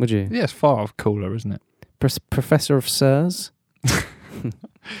 Would you? Yeah, it's far cooler, isn't it? Professor of Sirs?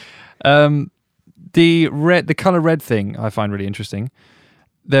 The colour red thing I find really interesting.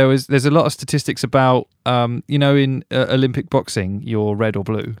 There's a lot of statistics about in Olympic boxing you're red or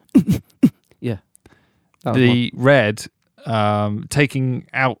blue. Yeah. The red taking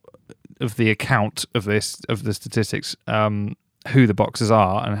out of the account of the statistics who the boxers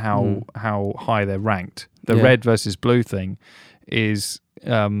are and how high they're ranked. The red versus blue thing is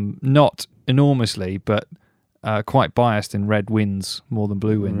not enormously but quite biased in red wins more than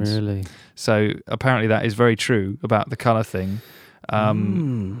blue wins. Really? So apparently that is very true about the colour thing.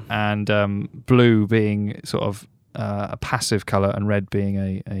 And blue being sort of a passive colour and red being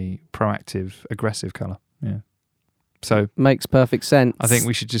a proactive, aggressive colour. Yeah. So makes perfect sense. I think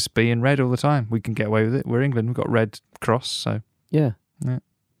we should just be in red all the time. We can get away with it. We're England. We've got red cross, so yeah.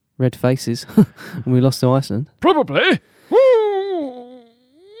 Red faces. And we lost to Iceland. Probably.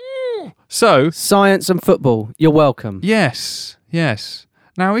 So science and football. You're welcome. Yes.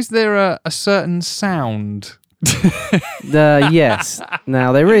 Now, is there a certain sound? Yes.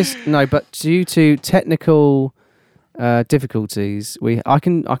 Now there is but due to technical difficulties, I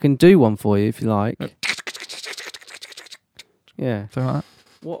can do one for you if you like. Yeah. Something like that?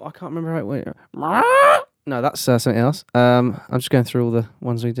 What? I can't remember how it went. No, that's something else. I'm just going through all the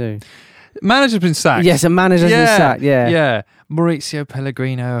ones we do. Manager's been sacked. Yes, a manager's been sacked. Yeah. Yeah. Maurizio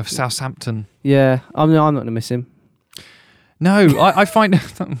Pellegrino of Southampton. Yeah. I'm not going to miss him. No, I find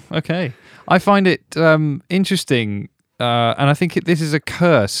okay. I find it interesting, and I think this is a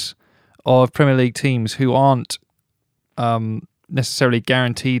curse of Premier League teams who aren't necessarily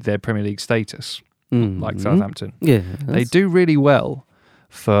guaranteed their Premier League status, like Southampton. Yeah, they do really well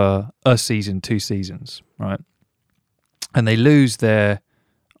for a season, 2 seasons, right? And they lose their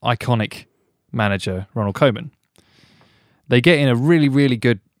iconic manager, Ronald Koeman. They get in a really, really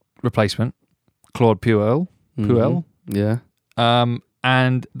good replacement, Claude Puel. Yeah.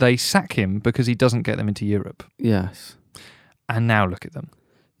 And they sack him because he doesn't get them into Europe. Yes. And now look at them.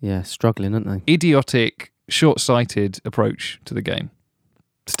 Yeah, struggling, aren't they? Idiotic, short-sighted approach to the game.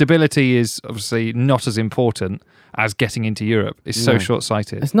 Stability is obviously not as important as getting into Europe. It's so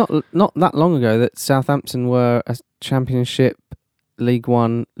short-sighted. It's not that long ago that Southampton were a Championship, League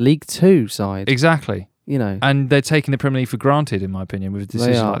One, League Two side. Exactly. You know. And they're taking the Premier League for granted, in my opinion, with a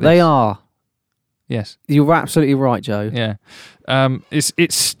decision like this. They are. Yes. You're absolutely right, Joe. Yeah.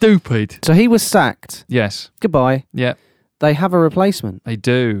 It's stupid. So he was sacked. Yes. Goodbye. Yeah. They have a replacement. They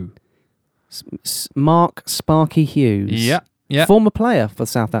do. Mark Sparky Hughes. Yeah. Yeah. Former player for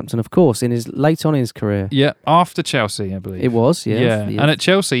Southampton, of course, late on in his career. Yeah. After Chelsea, I believe. It was, yeah. Yeah. And at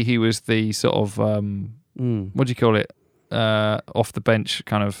Chelsea, he was the sort of, what do you call it? Off the bench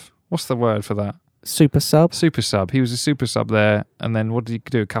kind of, what's the word for that? Super sub. He was a super sub there. And then what did he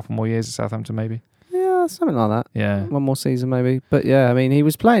do? A couple more years at Southampton, maybe? Yeah, something like that. Yeah. One more season, maybe. But yeah, I mean, he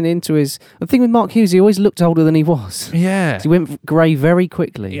was playing into his... The thing with Mark Hughes, he always looked older than he was. Yeah. He went grey very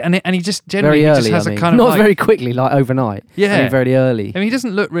quickly. And he just generally very early, just has a kind of not very quickly, like overnight. Yeah. I mean, very early. I mean, he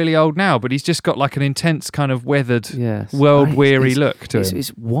doesn't look really old now, but he's just got like an intense kind of weathered, world-weary look to him. It's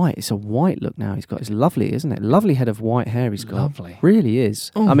white. It's a white look now. It's lovely, isn't it? Lovely head of white hair he's got. Lovely. Really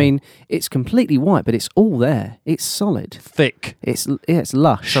is. Ooh. I mean, it's completely white, but it's all there. It's solid. Thick. It's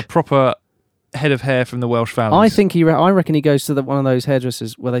lush. It's a proper head of hair from the Welsh Valleys. I reckon he goes to one of those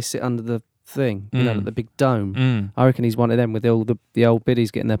hairdressers where they sit under the thing, the big dome. I reckon he's one of them with all the old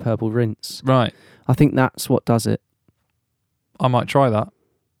biddies getting their purple rinse. Right. I think that's what does it. I might try that.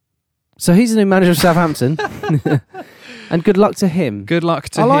 So he's the new manager of Southampton. And good luck to him. Good luck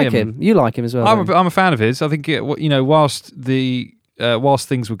to him. I like him. You like him as well. I'm a fan of his. I think whilst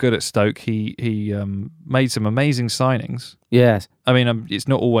things were good at Stoke, he made some amazing signings. Yes. I mean, it's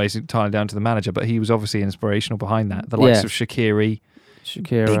not always entirely down to the manager, but he was obviously inspirational behind that. The likes of Shaqiri.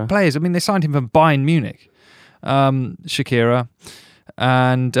 Big players. I mean, they signed him from Bayern Munich. Shaqiri.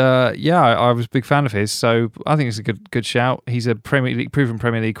 And I was a big fan of his, so I think it's a good shout. He's a proven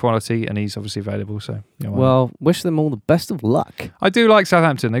Premier League quality, and he's obviously available. So, well, wish them all the best of luck. I do like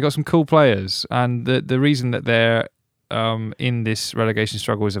Southampton. They got some cool players, and the reason that they're in this relegation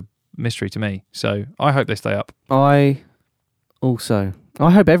struggle is a mystery to me. So I hope they stay up. I also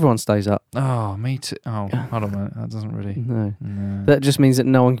I hope everyone stays up. Oh, me too. Oh, hold on a minute. That doesn't really... No. That just means that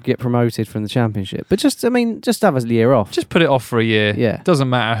no one can get promoted from the Championship. But just have a year off. Just put it off for a year. Yeah. Doesn't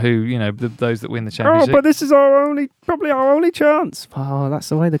matter who, those that win the Championship. Oh, but this is probably our only chance. Oh, that's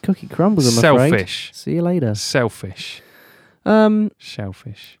the way the cookie crumbles, I'm afraid. Selfish. See you later. Selfish.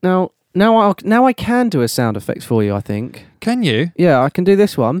 Shellfish. Now I can do a sound effect for you, I think. Can you? Yeah, I can do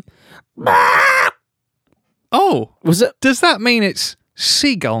this one. Oh, does that mean it's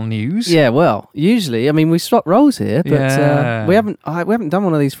seagull news? Yeah, well, usually, I mean, we swap roles here, but we haven't done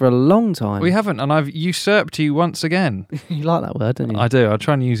one of these for a long time. We haven't, and I've usurped you once again. You like that word, don't you? I do. I'll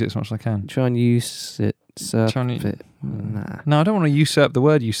try and use it as much as I can. Try and use it. Nah. No, I don't want to usurp the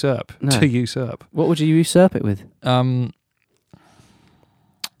word usurp. No. To usurp. What would you usurp it with?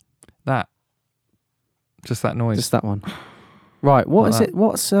 That. Just that noise. Just that one. Right, what is it?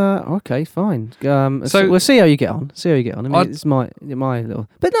 What's okay, fine. So we'll see how you get on. I mean, it's my little,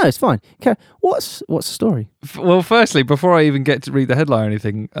 but no, it's fine. Okay, what's the story? Well, firstly, before I even get to read the headline or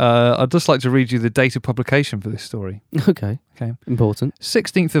anything, I'd just like to read you the date of publication for this story. Okay, important.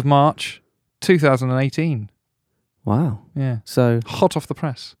 16th of March, 2018. Wow. Yeah. So hot off the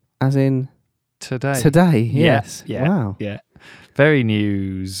press. As in today. Today. Yes. Yeah. Wow. Yeah. Very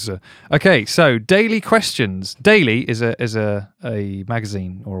news. Okay, so Daily Questions. Daily is a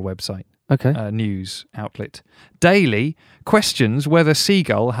magazine or a website. Okay. A news outlet. Daily questions whether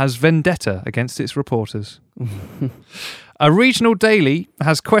Seagull has vendetta against its reporters. A regional daily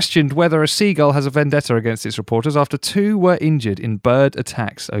has questioned whether a seagull has a vendetta against its reporters after 2 were injured in bird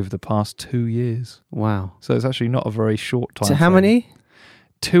attacks over the past 2 years. Wow. So it's actually not a very short time. So how many?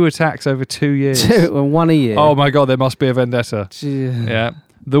 2 attacks over 2 years. 2 and 1 a year. Oh my God, there must be a vendetta. Yeah.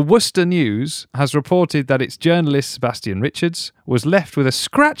 The Worcester News has reported that its journalist Sebastian Richards was left with a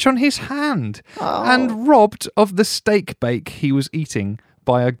scratch on his hand and robbed of the steak bake he was eating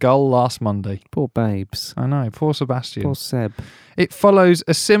by a gull last Monday. Poor babes. I know, poor Sebastian. Poor Seb. It follows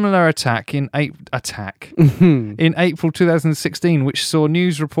a similar attack in April 2016, which saw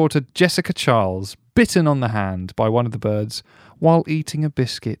news reporter Jessica Charles bitten on the hand by one of the birds while eating a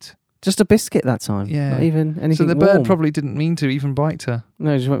biscuit. Just a biscuit that time? Yeah. Not even anything So the warm. bird probably didn't mean to even bite her.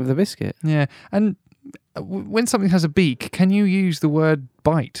 No, just went with the biscuit. Yeah. And when something has a beak, can you use the word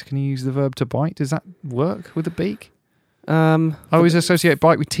bite? Can you use the verb to bite? Does that work with a beak? I always associate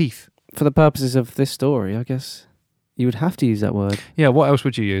bite with teeth. For the purposes of this story, I guess you would have to use that word. Yeah, what else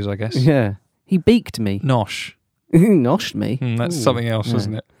would you use, I guess? Yeah. He beaked me. Nosh. Noshed me? That's something else,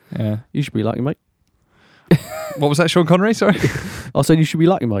 isn't it? Yeah. You should be like him, mate. What was that, Sean Connery? Sorry. I said you should be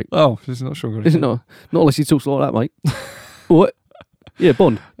like him, mate. Oh, it's not Sean Connery. Is it not? Not unless he talks like that, mate. What? Yeah,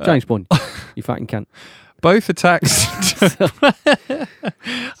 Bond. James Bond. You fucking cunt. Both attacks.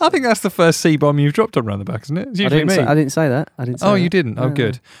 I think that's the first C-bomb you've dropped on around the back, isn't it? It's usually me. I didn't say that. You didn't? Oh,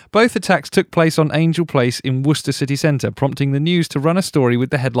 good. Both attacks took place on Angel Place in Worcester City Centre, prompting the news to run a story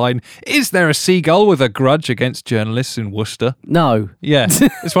with the headline, "Is there a seagull with a grudge against journalists in Worcester?" No. Yeah,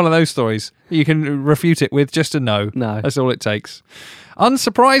 it's one of those stories. You can refute it with just a no. No. That's all it takes.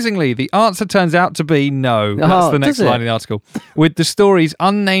 Unsurprisingly, the answer turns out to be no. That's the next line in the article. With the story's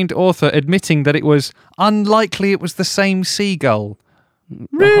unnamed author admitting that it was unlikely it was the same seagull.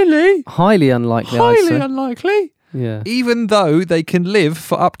 Really? Highly unlikely, Highly unlikely. Yeah. Even though they can live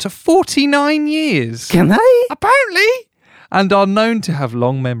for up to 49 years. Can they? Apparently. And are known to have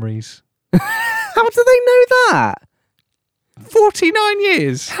long memories. How do they know that? 49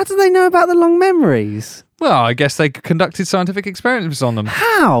 years. How do they know about the long memories? Well, I guess they conducted scientific experiments on them.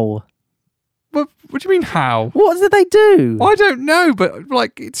 How? What do you mean, how? What did they do? I don't know, but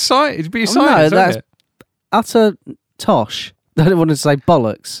it's science. It'd be science, no, that's it? Utter tosh. I didn't want to say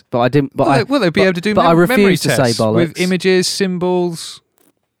bollocks, but I didn't. But they'd be able to do but I memory refuse to tests say bollocks. with images, symbols,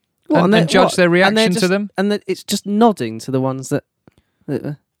 and judge their reaction to them. And it's just nodding to the ones that.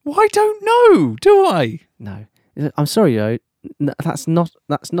 Well, I don't know, do I? No, I'm sorry, Joe. That's not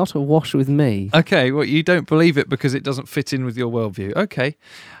a wash with me. Okay, well, you don't believe it because it doesn't fit in with your worldview. Okay.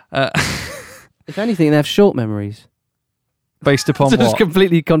 If anything, they have short memories. Based upon so what? Just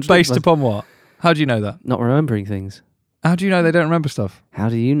completely contradictory. Based upon what? How do you know that? Not remembering things. How do you know they don't remember stuff? How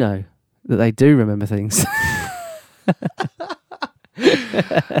do you know that they do remember things?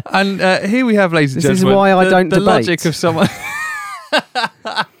 And here we have, ladies and gentlemen. This is why I don't debate. The logic of someone.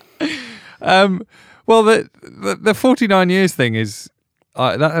 Well, the 49 years thing is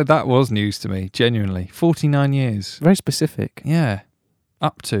that was news to me. Genuinely, 49 years. Very specific. Yeah,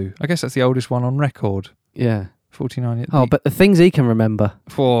 up to. I guess that's the oldest one on record. Yeah, 49 years. Oh, but the things he can remember.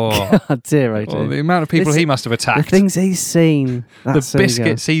 God dear, the amount of people he must have attacked. The things he's seen. The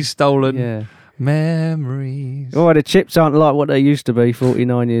biscuits he's stolen. Yeah. Memories. Oh, the chips aren't like what they used to be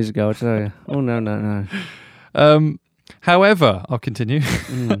 49 years ago, I tell you. Oh, no. However, I'll continue.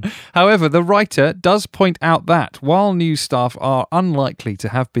 However, the writer does point out that while news staff are unlikely to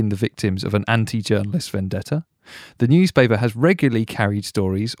have been the victims of an anti-journalist vendetta, the newspaper has regularly carried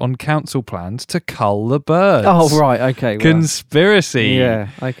stories on council plans to cull the birds. Oh, right, okay. Conspiracy. Yeah,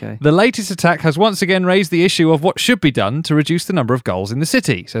 okay. The latest attack has once again raised the issue of what should be done to reduce the number of gulls in the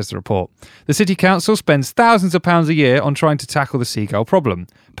city, says the report. The city council spends thousands of pounds a year on trying to tackle the seagull problem,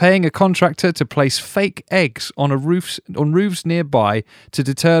 paying a contractor to place fake eggs on roofs nearby to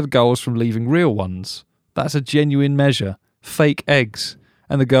deter the gulls from leaving real ones. That's a genuine measure. Fake eggs.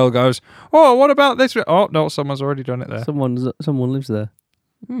 And the girl goes, oh, what about this? Oh, no, someone's already done it there. Someone lives there.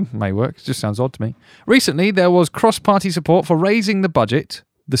 May work. It just sounds odd to me. Recently, there was cross-party support for raising the budget,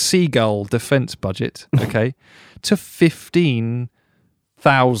 the seagull defence budget, okay, to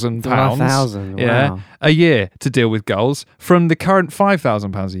 £15,000. Wow. A year to deal with gulls from the current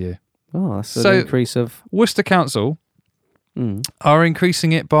 £5,000 a year. Oh, that's an increase of... Worcester Council are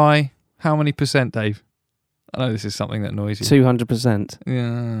increasing it by how many percent, Dave? I know this is something that annoys you. 200%.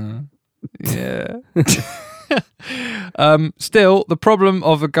 Yeah. Still, the problem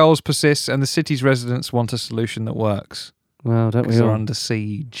of the gulls persists, and the city's residents want a solution that works. Well, don't we all? They're under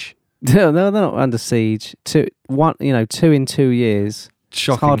siege. No, they're not under siege. 2 in 2 years.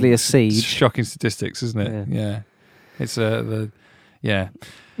 Shocking, it's hardly a siege. Shocking statistics, isn't it? Yeah. It's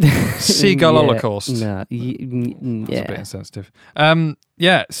Seagull Holocaust. No. It's a bit insensitive.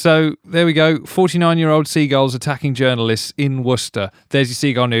 So there we go. 49-year-old seagulls attacking journalists in Worcester. There's your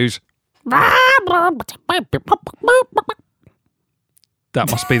seagull news. That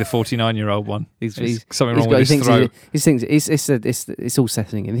must be the 49-year-old one. There's something wrong with his throat. He thinks it's all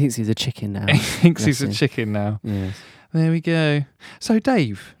setting in. He thinks he's a chicken now. He thinks he's a chicken now. Yes. There we go. So,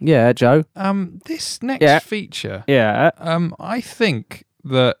 Dave. Yeah, Joe. This next feature. Yeah. I think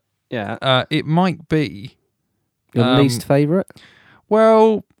that it might be your least favourite.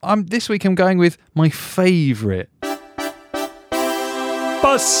 Well, this week I'm going with my favourite.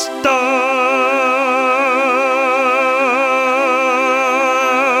 Buster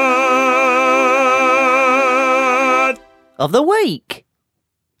of the week.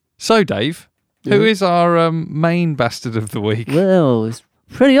 So, Dave, who is our main bastard of the week? Well, it's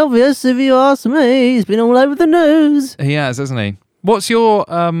pretty obvious if you ask me. He's been all over the news. He has, hasn't he? What's your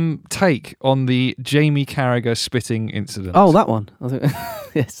take on the Jamie Carragher spitting incident? Oh, that one.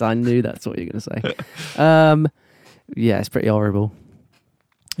 Yes, I knew that's what you were going to say. Yeah, it's pretty horrible.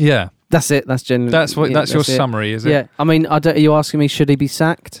 Yeah. That's it. That's generally. That's your summary, is it? Yeah. I mean, are you asking me, should he be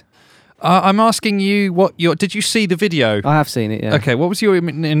sacked? I'm asking you did you see the video? I have seen it, yeah. Okay, what was your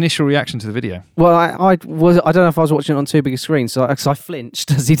initial reaction to the video? Well, I don't know if I was watching it on too big a screen, so I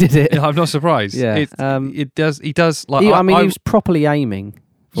flinched as he did it. I'm not surprised. Yeah. He does like... he was properly aiming.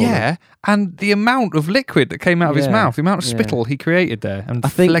 Yeah, and the amount of liquid that came out of his mouth, the amount of spittle he created there. And I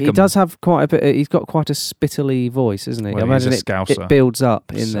think he does have quite a bit... He's got quite a spittly voice, isn't he? Well, I imagine he's a scouser. It builds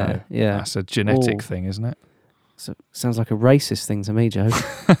up in there. Yeah, that's a genetic thing, isn't it? So, sounds like a racist thing to me, Joe.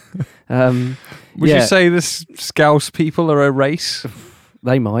 Would you say the Scouse people are a race?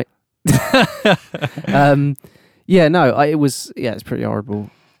 They might. It's pretty horrible.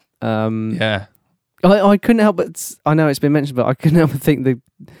 I couldn't help but... I know it's been mentioned, but I couldn't help but think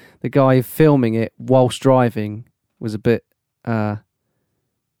the guy filming it whilst driving was a bit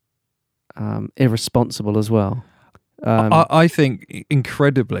irresponsible as well. I think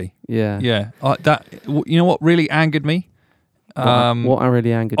incredibly. Yeah. Yeah. You know what really angered me? What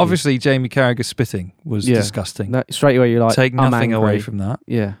really angered you? Obviously, Jamie Carragher spitting was disgusting. Straight away, you're like, take nothing away from that.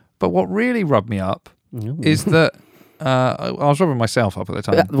 Yeah. But what really rubbed me up is that I was rubbing myself up at the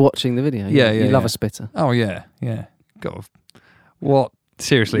time. Watching the video. Yeah. You love a spitter. Oh, yeah. Yeah. God. What?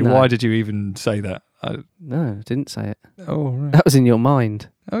 Seriously, why did you even say that? No, I didn't say it. Oh, right. That was in your mind.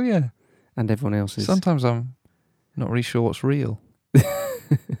 Oh, yeah. And everyone else's. Sometimes I'm not really sure what's real.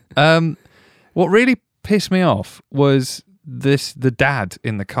 What really pissed me off was the dad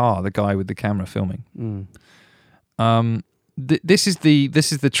in the car, the guy with the camera filming. This is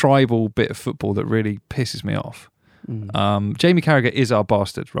the tribal bit of football that really pisses me off. Jamie Carragher is our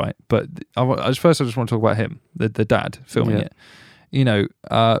bastard, right? But I just want to talk about him, the dad filming it. You know,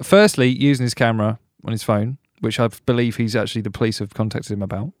 firstly, using his camera on his phone, which I believe he's actually the police have contacted him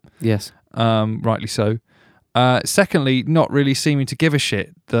about. Yes. Rightly so. Secondly, not really seeming to give a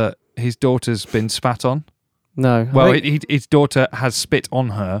shit that his daughter's been spat on. No. Well, his daughter has spit on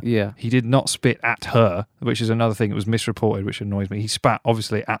her. Yeah. He did not spit at her, which is another thing that was misreported, which annoys me. He spat,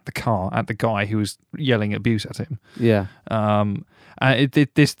 obviously, at the car, at the guy who was yelling abuse at him. Yeah. And it did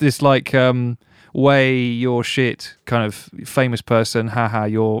this like... way your shit, kind of famous person, haha,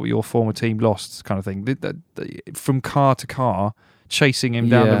 your former team lost kind of thing. From car to car, chasing him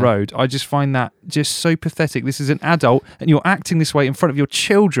down the road. I just find that just so pathetic. This is an adult and you're acting this way in front of your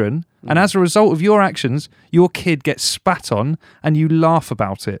children, and as a result of your actions, your kid gets spat on and you laugh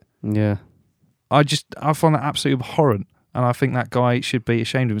about it. Yeah. I find that absolutely abhorrent, and I think that guy should be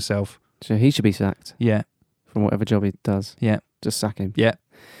ashamed of himself. So he should be sacked. Yeah. From whatever job he does. Yeah. Just sack him. Yeah.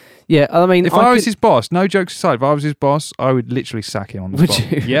 Yeah, I mean... If I was his boss, no jokes aside, if I was his boss, I would literally sack him on the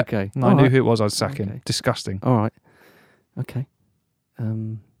spot. Would you? Yeah. Okay. I knew who it was, I'd sack him. Disgusting. All right. Okay.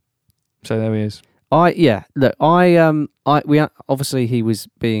 So there he is. Obviously he was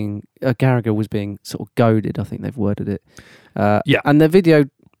being... Gallagher was being sort of goaded, I think they've worded it. Yeah. And the video,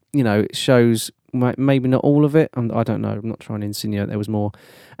 it shows maybe not all of it. I don't know. I'm not trying to insinuate there was more.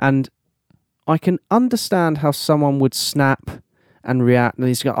 And I can understand how someone would snap and react, and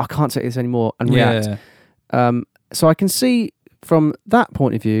he's go, I can't take this anymore, and react. So I can see from that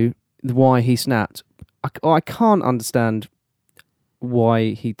point of view why he snapped. I can't understand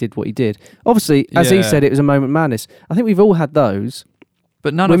why he did what he did. Obviously, as he said, it was a moment of madness. I think we've all had those.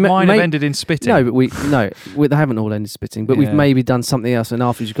 But none of mine have ended in spitting. No, but they haven't all ended spitting. But we've maybe done something else, and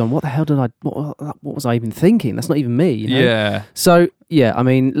afterwards you've gone, what the hell what was I even thinking? That's not even me. Yeah. So, I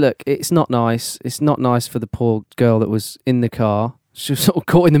mean, look, it's not nice. It's not nice for the poor girl that was in the car. She was sort of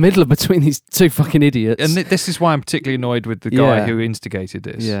caught in the middle between these two fucking idiots. And this is why I'm particularly annoyed with the guy who instigated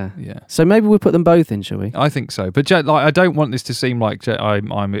this. Yeah. So maybe we'll put them both in, shall we? I think so. But I don't want this to seem like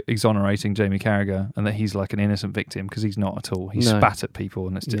I'm exonerating Jamie Carragher and that he's like an innocent victim, because he's not at all. He spat at people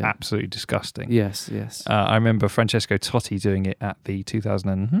and it's absolutely disgusting. Yes. I remember Francesco Totti doing it at the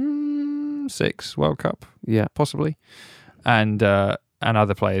 2006 World Cup. Yeah. Possibly. And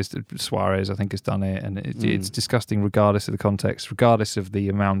other players, Suarez, I think, has done it, and it's disgusting regardless of the context, regardless of the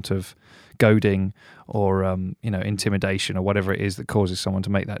amount of goading or intimidation or whatever it is that causes someone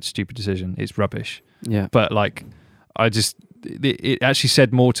to make that stupid decision. It's rubbish. Yeah. But it actually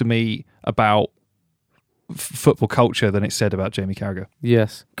said more to me about football culture than it said about Jamie Carragher.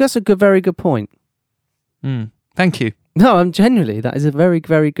 Yes, that's a very good point. Thank you. No, I'm genuinely. That is a very,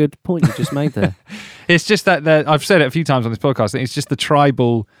 very good point you just made there. It's just that I've said it a few times on this podcast. It's just the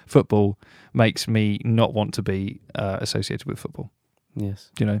tribal football makes me not want to be associated with football.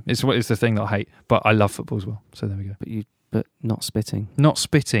 Yes, it's the thing that I hate. But I love football as well. So there we go. But not spitting. Not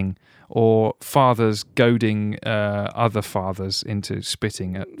spitting, or fathers goading other fathers into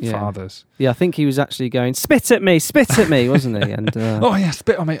spitting at fathers. Yeah, I think he was actually going, spit at me, wasn't he? And oh yeah,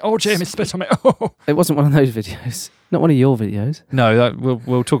 spit on me. Oh, Jamie, spit on me. Oh. It wasn't one of those videos. Not one of your videos. No,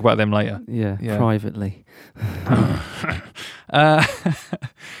 we'll talk about them later. Yeah. Privately.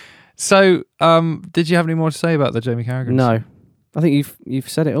 So, did you have any more to say about the Jamie Carragher? No, I think you've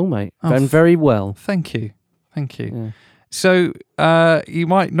said it all, mate. Oh, and very well. Thank you. Yeah. So, you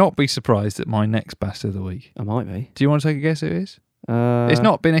might not be surprised at my next bastard of the week. I might be. Do you want to take a guess who it is? It's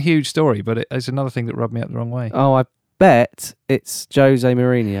not been a huge story, but it's another thing that rubbed me up the wrong way. Oh, I bet it's Jose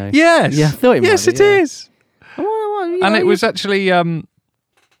Mourinho. Yes. Yeah, I thought it might yes, be, it is. And it was actually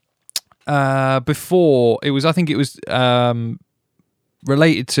before it was. I think it was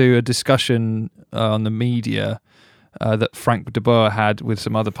related to a discussion on the media that Frank de Boer had with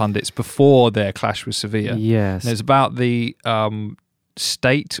some other pundits before their clash with Sevilla. Yes, and it's about the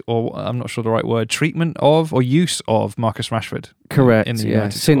state, or I'm not sure the right word, treatment of or use of Marcus Rashford. Correct. In the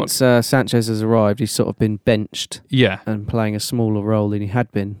United Since squad. Sanchez has arrived, he's sort of been benched. Yeah, and playing a smaller role than he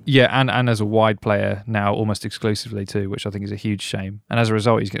had been. Yeah, and as a wide player now, almost exclusively too, which I think is a huge shame. And as a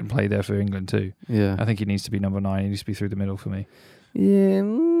result, he's getting played there for England too. Yeah, I think he needs to be number 9. He needs to be through the middle for me. Yeah,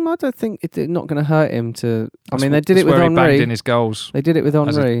 I don't think it's not going to hurt him to. They did it with Henry. Henry. He banged in his goals. They did it with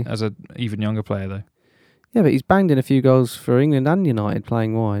Henry as a even younger player though. Yeah, but he's banged in a few goals for England and United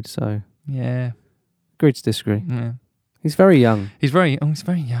playing wide. So yeah, agree to disagree. Yeah. He's very young. He's very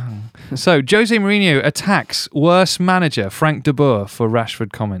young. So Jose Mourinho attacks worst manager Frank de Boer for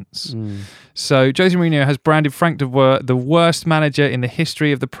Rashford comments. So Jose Mourinho has branded Frank de Boer the worst manager in the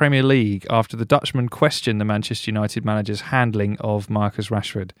history of the Premier League after the Dutchman questioned the Manchester United manager's handling of Marcus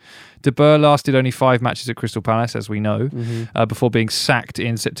Rashford. De Boer lasted only 5 matches at Crystal Palace, as we know, before being sacked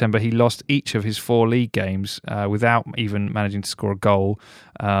in September. He lost each of his 4 league games without even managing to score a goal,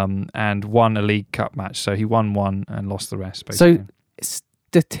 and won a League Cup match. So he won 1 and lost the rest, basically. So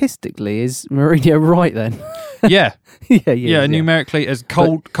statistically, is Mourinho right then? Yeah. Yeah. Numerically, as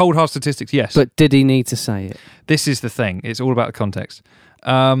cold hard statistics, yes. But did he need to say it? This is the thing. It's all about the context.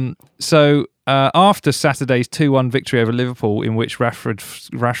 So after Saturday's 2-1 victory over Liverpool, in which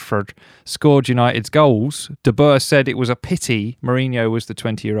Rashford scored United's goals, De Boer said it was a pity Mourinho was the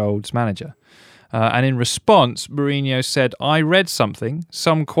 20-year-old's manager. And in response, Mourinho said, I read some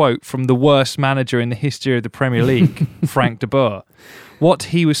quote from the worst manager in the history of the Premier League, Frank de Boer. What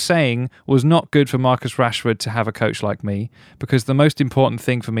he was saying was not good for Marcus Rashford to have a coach like me, because the most important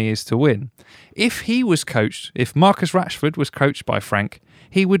thing for me is to win. If Marcus Rashford was coached by Frank,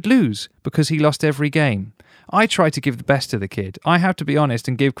 he would lose because he lost every game. I try to give the best to the kid. I have to be honest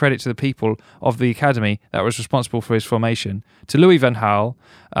and give credit to the people of the academy that was responsible for his formation, to Louis van Gaal,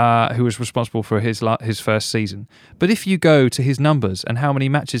 who was responsible for his first season. But if you go to his numbers and how many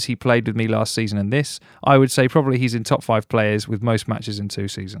matches he played with me last season and this, I would say probably he's in top 5 players with most matches in 2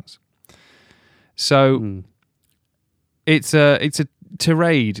 seasons. So it's a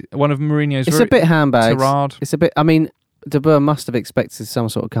tirade, one of Mourinho's. It's a bit handbags. Tirade. It's a bit. I mean, De Boer must have expected some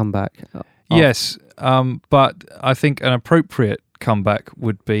sort of comeback. Yes, but I think an appropriate comeback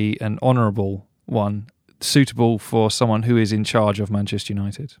would be an honourable one, suitable for someone who is in charge of Manchester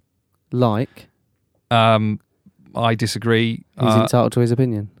United. Like? I disagree. He's entitled to his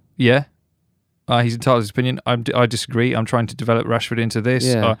opinion. Yeah. He's entitled to his opinion. I disagree. I'm trying to develop Rashford into this.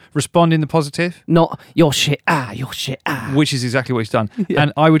 Yeah. Respond in the positive. Not, your shit, Which is exactly what he's done. Yeah.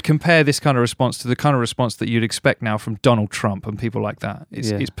 And I would compare this kind of response to the kind of response that you'd expect now from Donald Trump and people like that.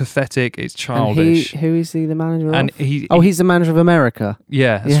 It's pathetic. It's childish. And who is he the manager and of? He's the manager of America.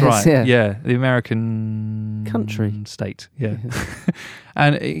 Yeah, that's right. Yeah, the American country. State. Yeah.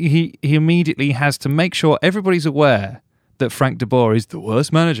 And he immediately has to make sure everybody's aware that Frank de Boer is the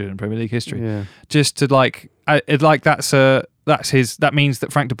worst manager in Premier League history. Yeah. Just to that means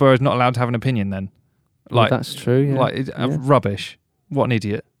that Frank de Boer is not allowed to have an opinion then. Like, well, that's true. Yeah. Rubbish. What an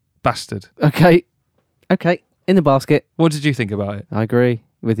idiot. Bastard. Okay. In the basket. What did you think about it? I agree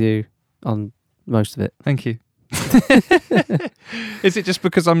with you on most of it. Thank you. Is it just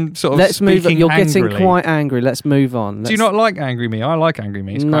because I'm sort of Let's speaking move on. You're angrily? getting quite angry. Let's move on. Do you not like Angry Me? I like Angry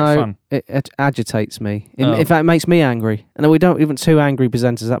Me. It's quite fun. It agitates me. In fact, it makes me angry. And we don't even 2 angry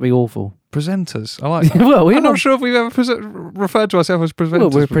presenters. That'd be awful. Presenters. I like that. Well, I'm not sure if we've ever referred to ourselves as presenters. Well,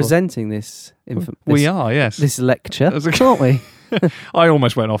 we're before. Presenting this. We are, yes. This lecture, aren't we? I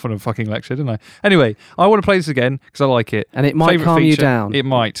almost went off on a fucking lecture, didn't I? Anyway, I want to play this again because I like it. And it might Favourite calm feature? you down. It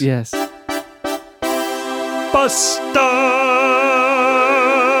might. Yes. Buster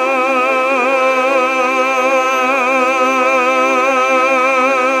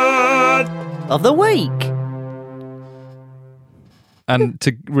of the week. And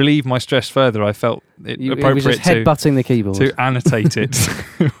to relieve my stress further, I felt it appropriate was just headbutting the keyboard to annotate it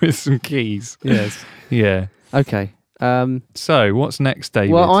with some keys. Yes. Yeah. Okay. So what's next,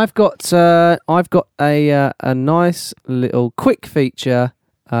 David? Well, I've got a nice little quick feature.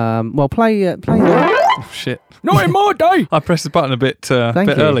 Play. Oh, shit! Not in my day. I pressed the button a bit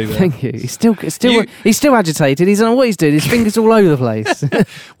early there. Thank you. He's still agitated. He doesn't know what he's doing. His fingers all over the place.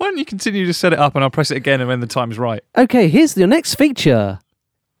 Why don't you continue to set it up and I'll press it again and when the time's right. Okay, here's your next feature.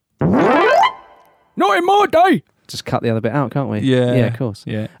 Not in my day. Just cut the other bit out, can't we? Yeah. Yeah, of course.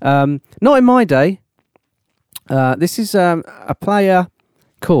 Yeah. Not in my day. This is a player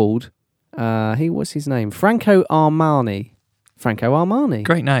called what's his name? Franco Armani.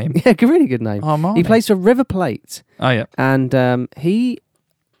 Great name. Yeah, really good name. Armani. He plays for River Plate. Oh, yeah. And he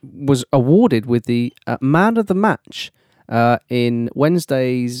was awarded with the Man of the Match in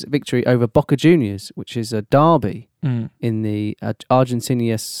Wednesday's victory over Boca Juniors, which is a derby in the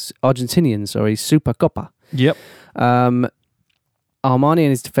Argentinian Supercopa. Yep. Armani and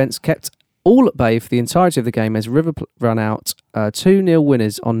his defence kept all at bay for the entirety of the game as River run out 2-0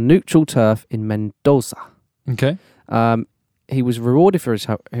 winners on neutral turf in Mendoza. Okay. He was rewarded for his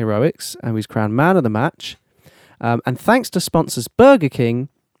heroics and was crowned man of the match. And thanks to sponsors Burger King,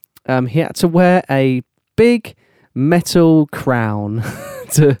 he had to wear a big metal crown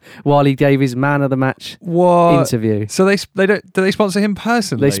while he gave his man of the match interview. So do they sponsor him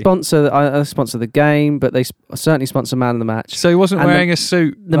personally? They sponsor the game, but they certainly sponsor man of the match. So he wasn't wearing a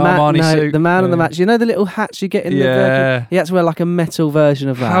suit, Armani suit. The man of the match. You know the little hats you get in the Burger King? He had to wear like a metal version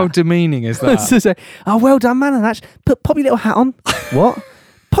of that. How demeaning is that? So say, oh, well done, man of the match. Pop your little hat on. What?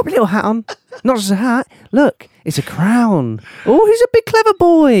 Pop your little hat on. Not just a hat. Look, it's a crown. Oh, he's a big clever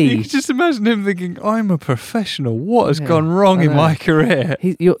boy. You can just imagine him thinking, I'm a professional. What has gone wrong in my career?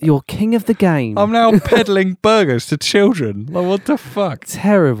 You're king of the game. I'm now peddling burgers to children. Like, what the fuck?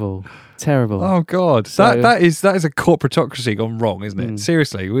 Terrible. Oh, God. So, that is a corporatocracy gone wrong, isn't it?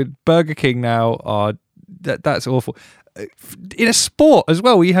 Seriously. With Burger King now, that's awful. In a sport as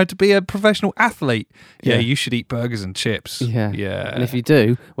well, where you had to be a professional athlete. Yeah, you should eat burgers and chips. Yeah. And if you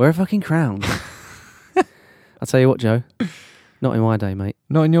do, wear a fucking crown. I'll tell you what, Joe. Not in my day, mate.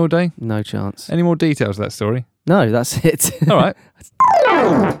 Not in your day? No chance. Any more details of that story? No, that's it. All right.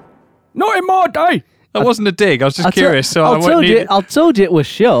 Not in my day. That wasn't a dig. I was just curious. I told you it was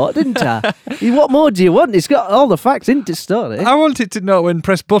short, didn't I? What more do you want? It's got all the facts in to start it. I wanted to know when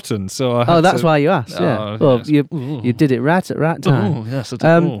press button, so that's why you asked. Yeah. Well, yes. you did it right at right time. Oh, yes,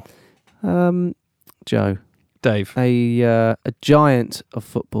 I did. Joe, Dave, a giant of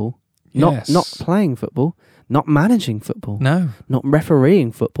football. Yes. Not playing football. Not managing football. No. Not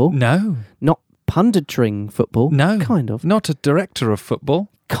refereeing football. No. Not punditering football. No. Kind of. Not a director of football.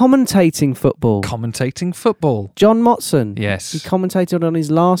 Commentating football. Commentating football. John Motson. Yes. He commentated on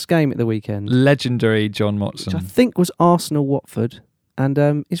his last game at the weekend. Legendary John Motson. Which I think was Arsenal-Watford.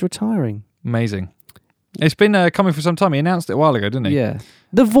 And he's retiring. Amazing. It's been coming for some time. He announced it a while ago, didn't he? Yeah.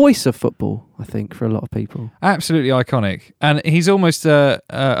 The voice of football, I think, for a lot of people. Absolutely iconic. And he's almost, I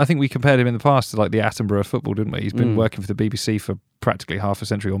think we compared him in the past to like the Attenborough of football, didn't we? He's been working for the BBC for practically half a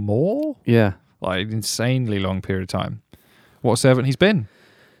century or more. Yeah. Like an insanely long period of time. What a servant he's been.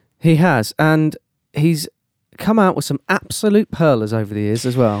 He has. And he's come out with some absolute pearlers over the years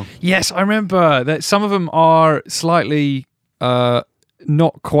as well. Yes, I remember that some of them are slightly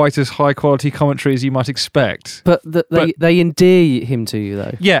not quite as high quality commentary as you might expect. But they endear him to you,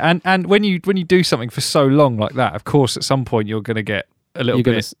 though. Yeah, and when you do something for so long like that, of course, at some point you're going to get a little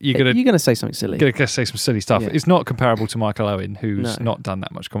bit. You're going to say something silly. Going to say some silly stuff. Yeah. It's not comparable to Michael Owen, who's not done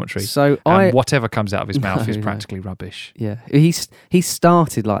that much commentary. So whatever comes out of his mouth is practically rubbish. Yeah, he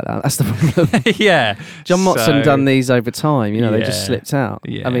started like that. That's the problem. Yeah, John Motson done these over time. You know, they just slipped out.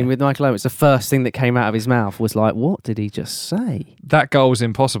 Yeah. I mean, with Michael Owen, it's the first thing that came out of his mouth was like, "What did he just say?" That goal was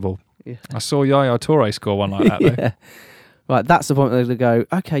impossible. Yeah. I saw Yaya Toure score one like that. Though. Right, that's the point where they go,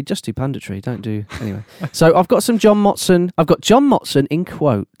 okay, just do punditry, don't do... Anyway. So I've got some John Motson. I've got John Motson in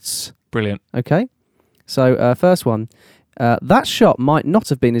quotes. Brilliant. Okay. So first one. That shot might not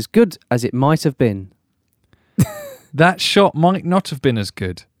have been as good as it might have been. That shot might not have been as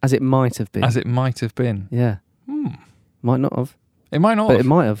good. As it might have been. As it might have been. Yeah. Might not have. It might not but have. It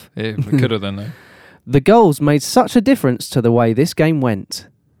might have. It could have then, though. The goals made such a difference to the way this game went.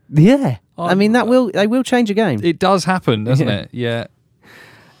 Yeah. I mean, they will change a game. It does happen, doesn't it? Yeah.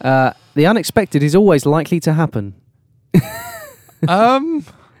 The unexpected is always likely to happen. Not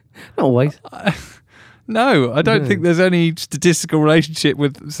always. No, I don't think there's any statistical relationship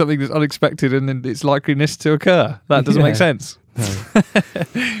with something that's unexpected and its likeliness to occur. That doesn't make sense.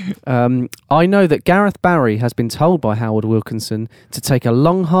 No. I know that Gareth Barry has been told by Howard Wilkinson to take a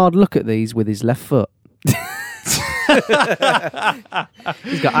long, hard look at these with his left foot.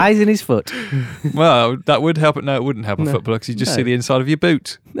 He's got eyes in his foot. Well, that would help. No, it wouldn't help a footballer because you just see the inside of your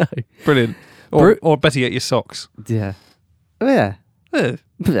boot. No. Brilliant. Or better yet, your socks. Yeah. Yeah.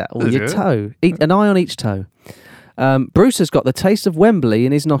 Or your toe. An eye on each toe. Bruce has got the taste of Wembley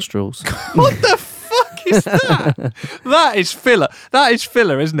in his nostrils. What the fuck is that? That is filler. That is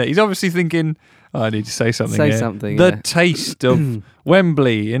filler, isn't it? He's obviously thinking, I need to say something here. Something. The taste of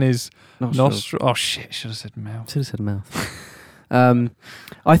Wembley in his nostril. Oh, shit. Should have said mouth.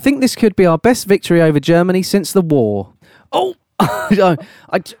 I think this could be our best victory over Germany since the war. Oh! I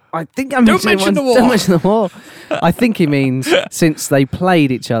think I'm Don't mention the war. Don't mention the war. I think he means since they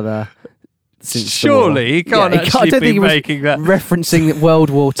played each other. Surely he can't actually be making that referencing World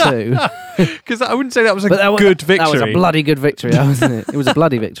War II. Because I wouldn't say that was a good victory. That was a bloody good victory, wasn't it? It was a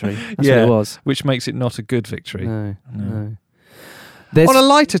bloody victory. That's what it was. Which makes it not a good victory. No. On a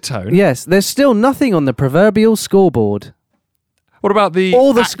lighter tone. Yes, there's still nothing on the proverbial scoreboard. What about the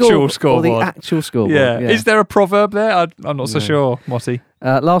actual scoreboard? Or the actual scoreboard. Yeah. Is there a proverb there? I'm not so sure, Motty.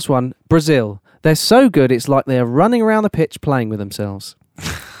 Last one. Brazil. They're so good, it's like they're running around the pitch playing with themselves.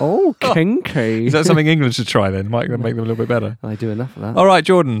 Oh, kinky. Is that something England should try then? Might make them a little bit better. I do enough of that. All right,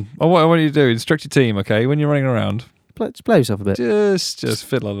 Jordan. What I want you to do, instruct your team, okay? When you're running around. Play yourself a bit. Just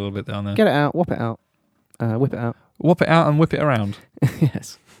fiddle a little bit down there. Get it out, whop it out. Whip it out. Whop it out and whip it around.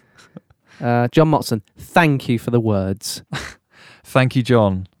 Yes. John Motson, thank you for the words. Thank you,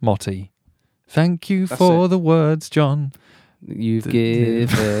 John Motty. Thank you for the words, John. You've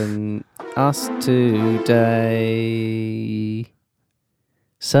given us today.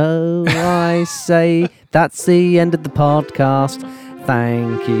 So I say that's the end of the podcast.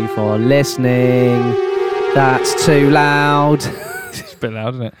 Thank you for listening. That's too loud. It's a bit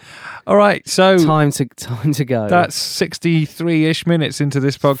loud, isn't it? All right, so time to go. That's 63-ish minutes into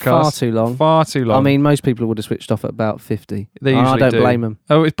this podcast. Far too long. I mean, most people would have switched off at about 50. They usually I don't blame them.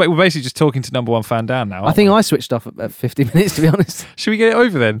 Oh, but we're basically just talking to number one fan Dan now. I think I switched off at 50 minutes, to be honest. Should we get it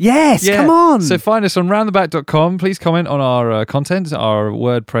over then? Yes, come on. So find us on roundtheback.com. Please comment on our content, our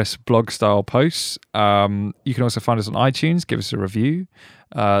WordPress blog style posts. You can also find us on iTunes. Give us a review.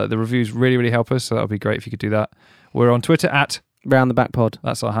 The reviews really, really help us, so that would be great if you could do that. We're on Twitter at Round the Back Pod.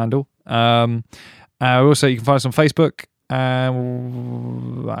 That's our handle. Also, you can find us on Facebook,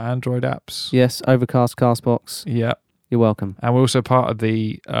 Android apps. Yes, Overcast, Castbox. Yeah. You're welcome. And we're also part of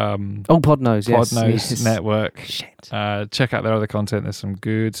the Podnose, Podnose network. Shit. Check out their other content. There's some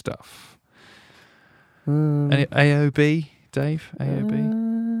good stuff. Any AOB, Dave? AOB?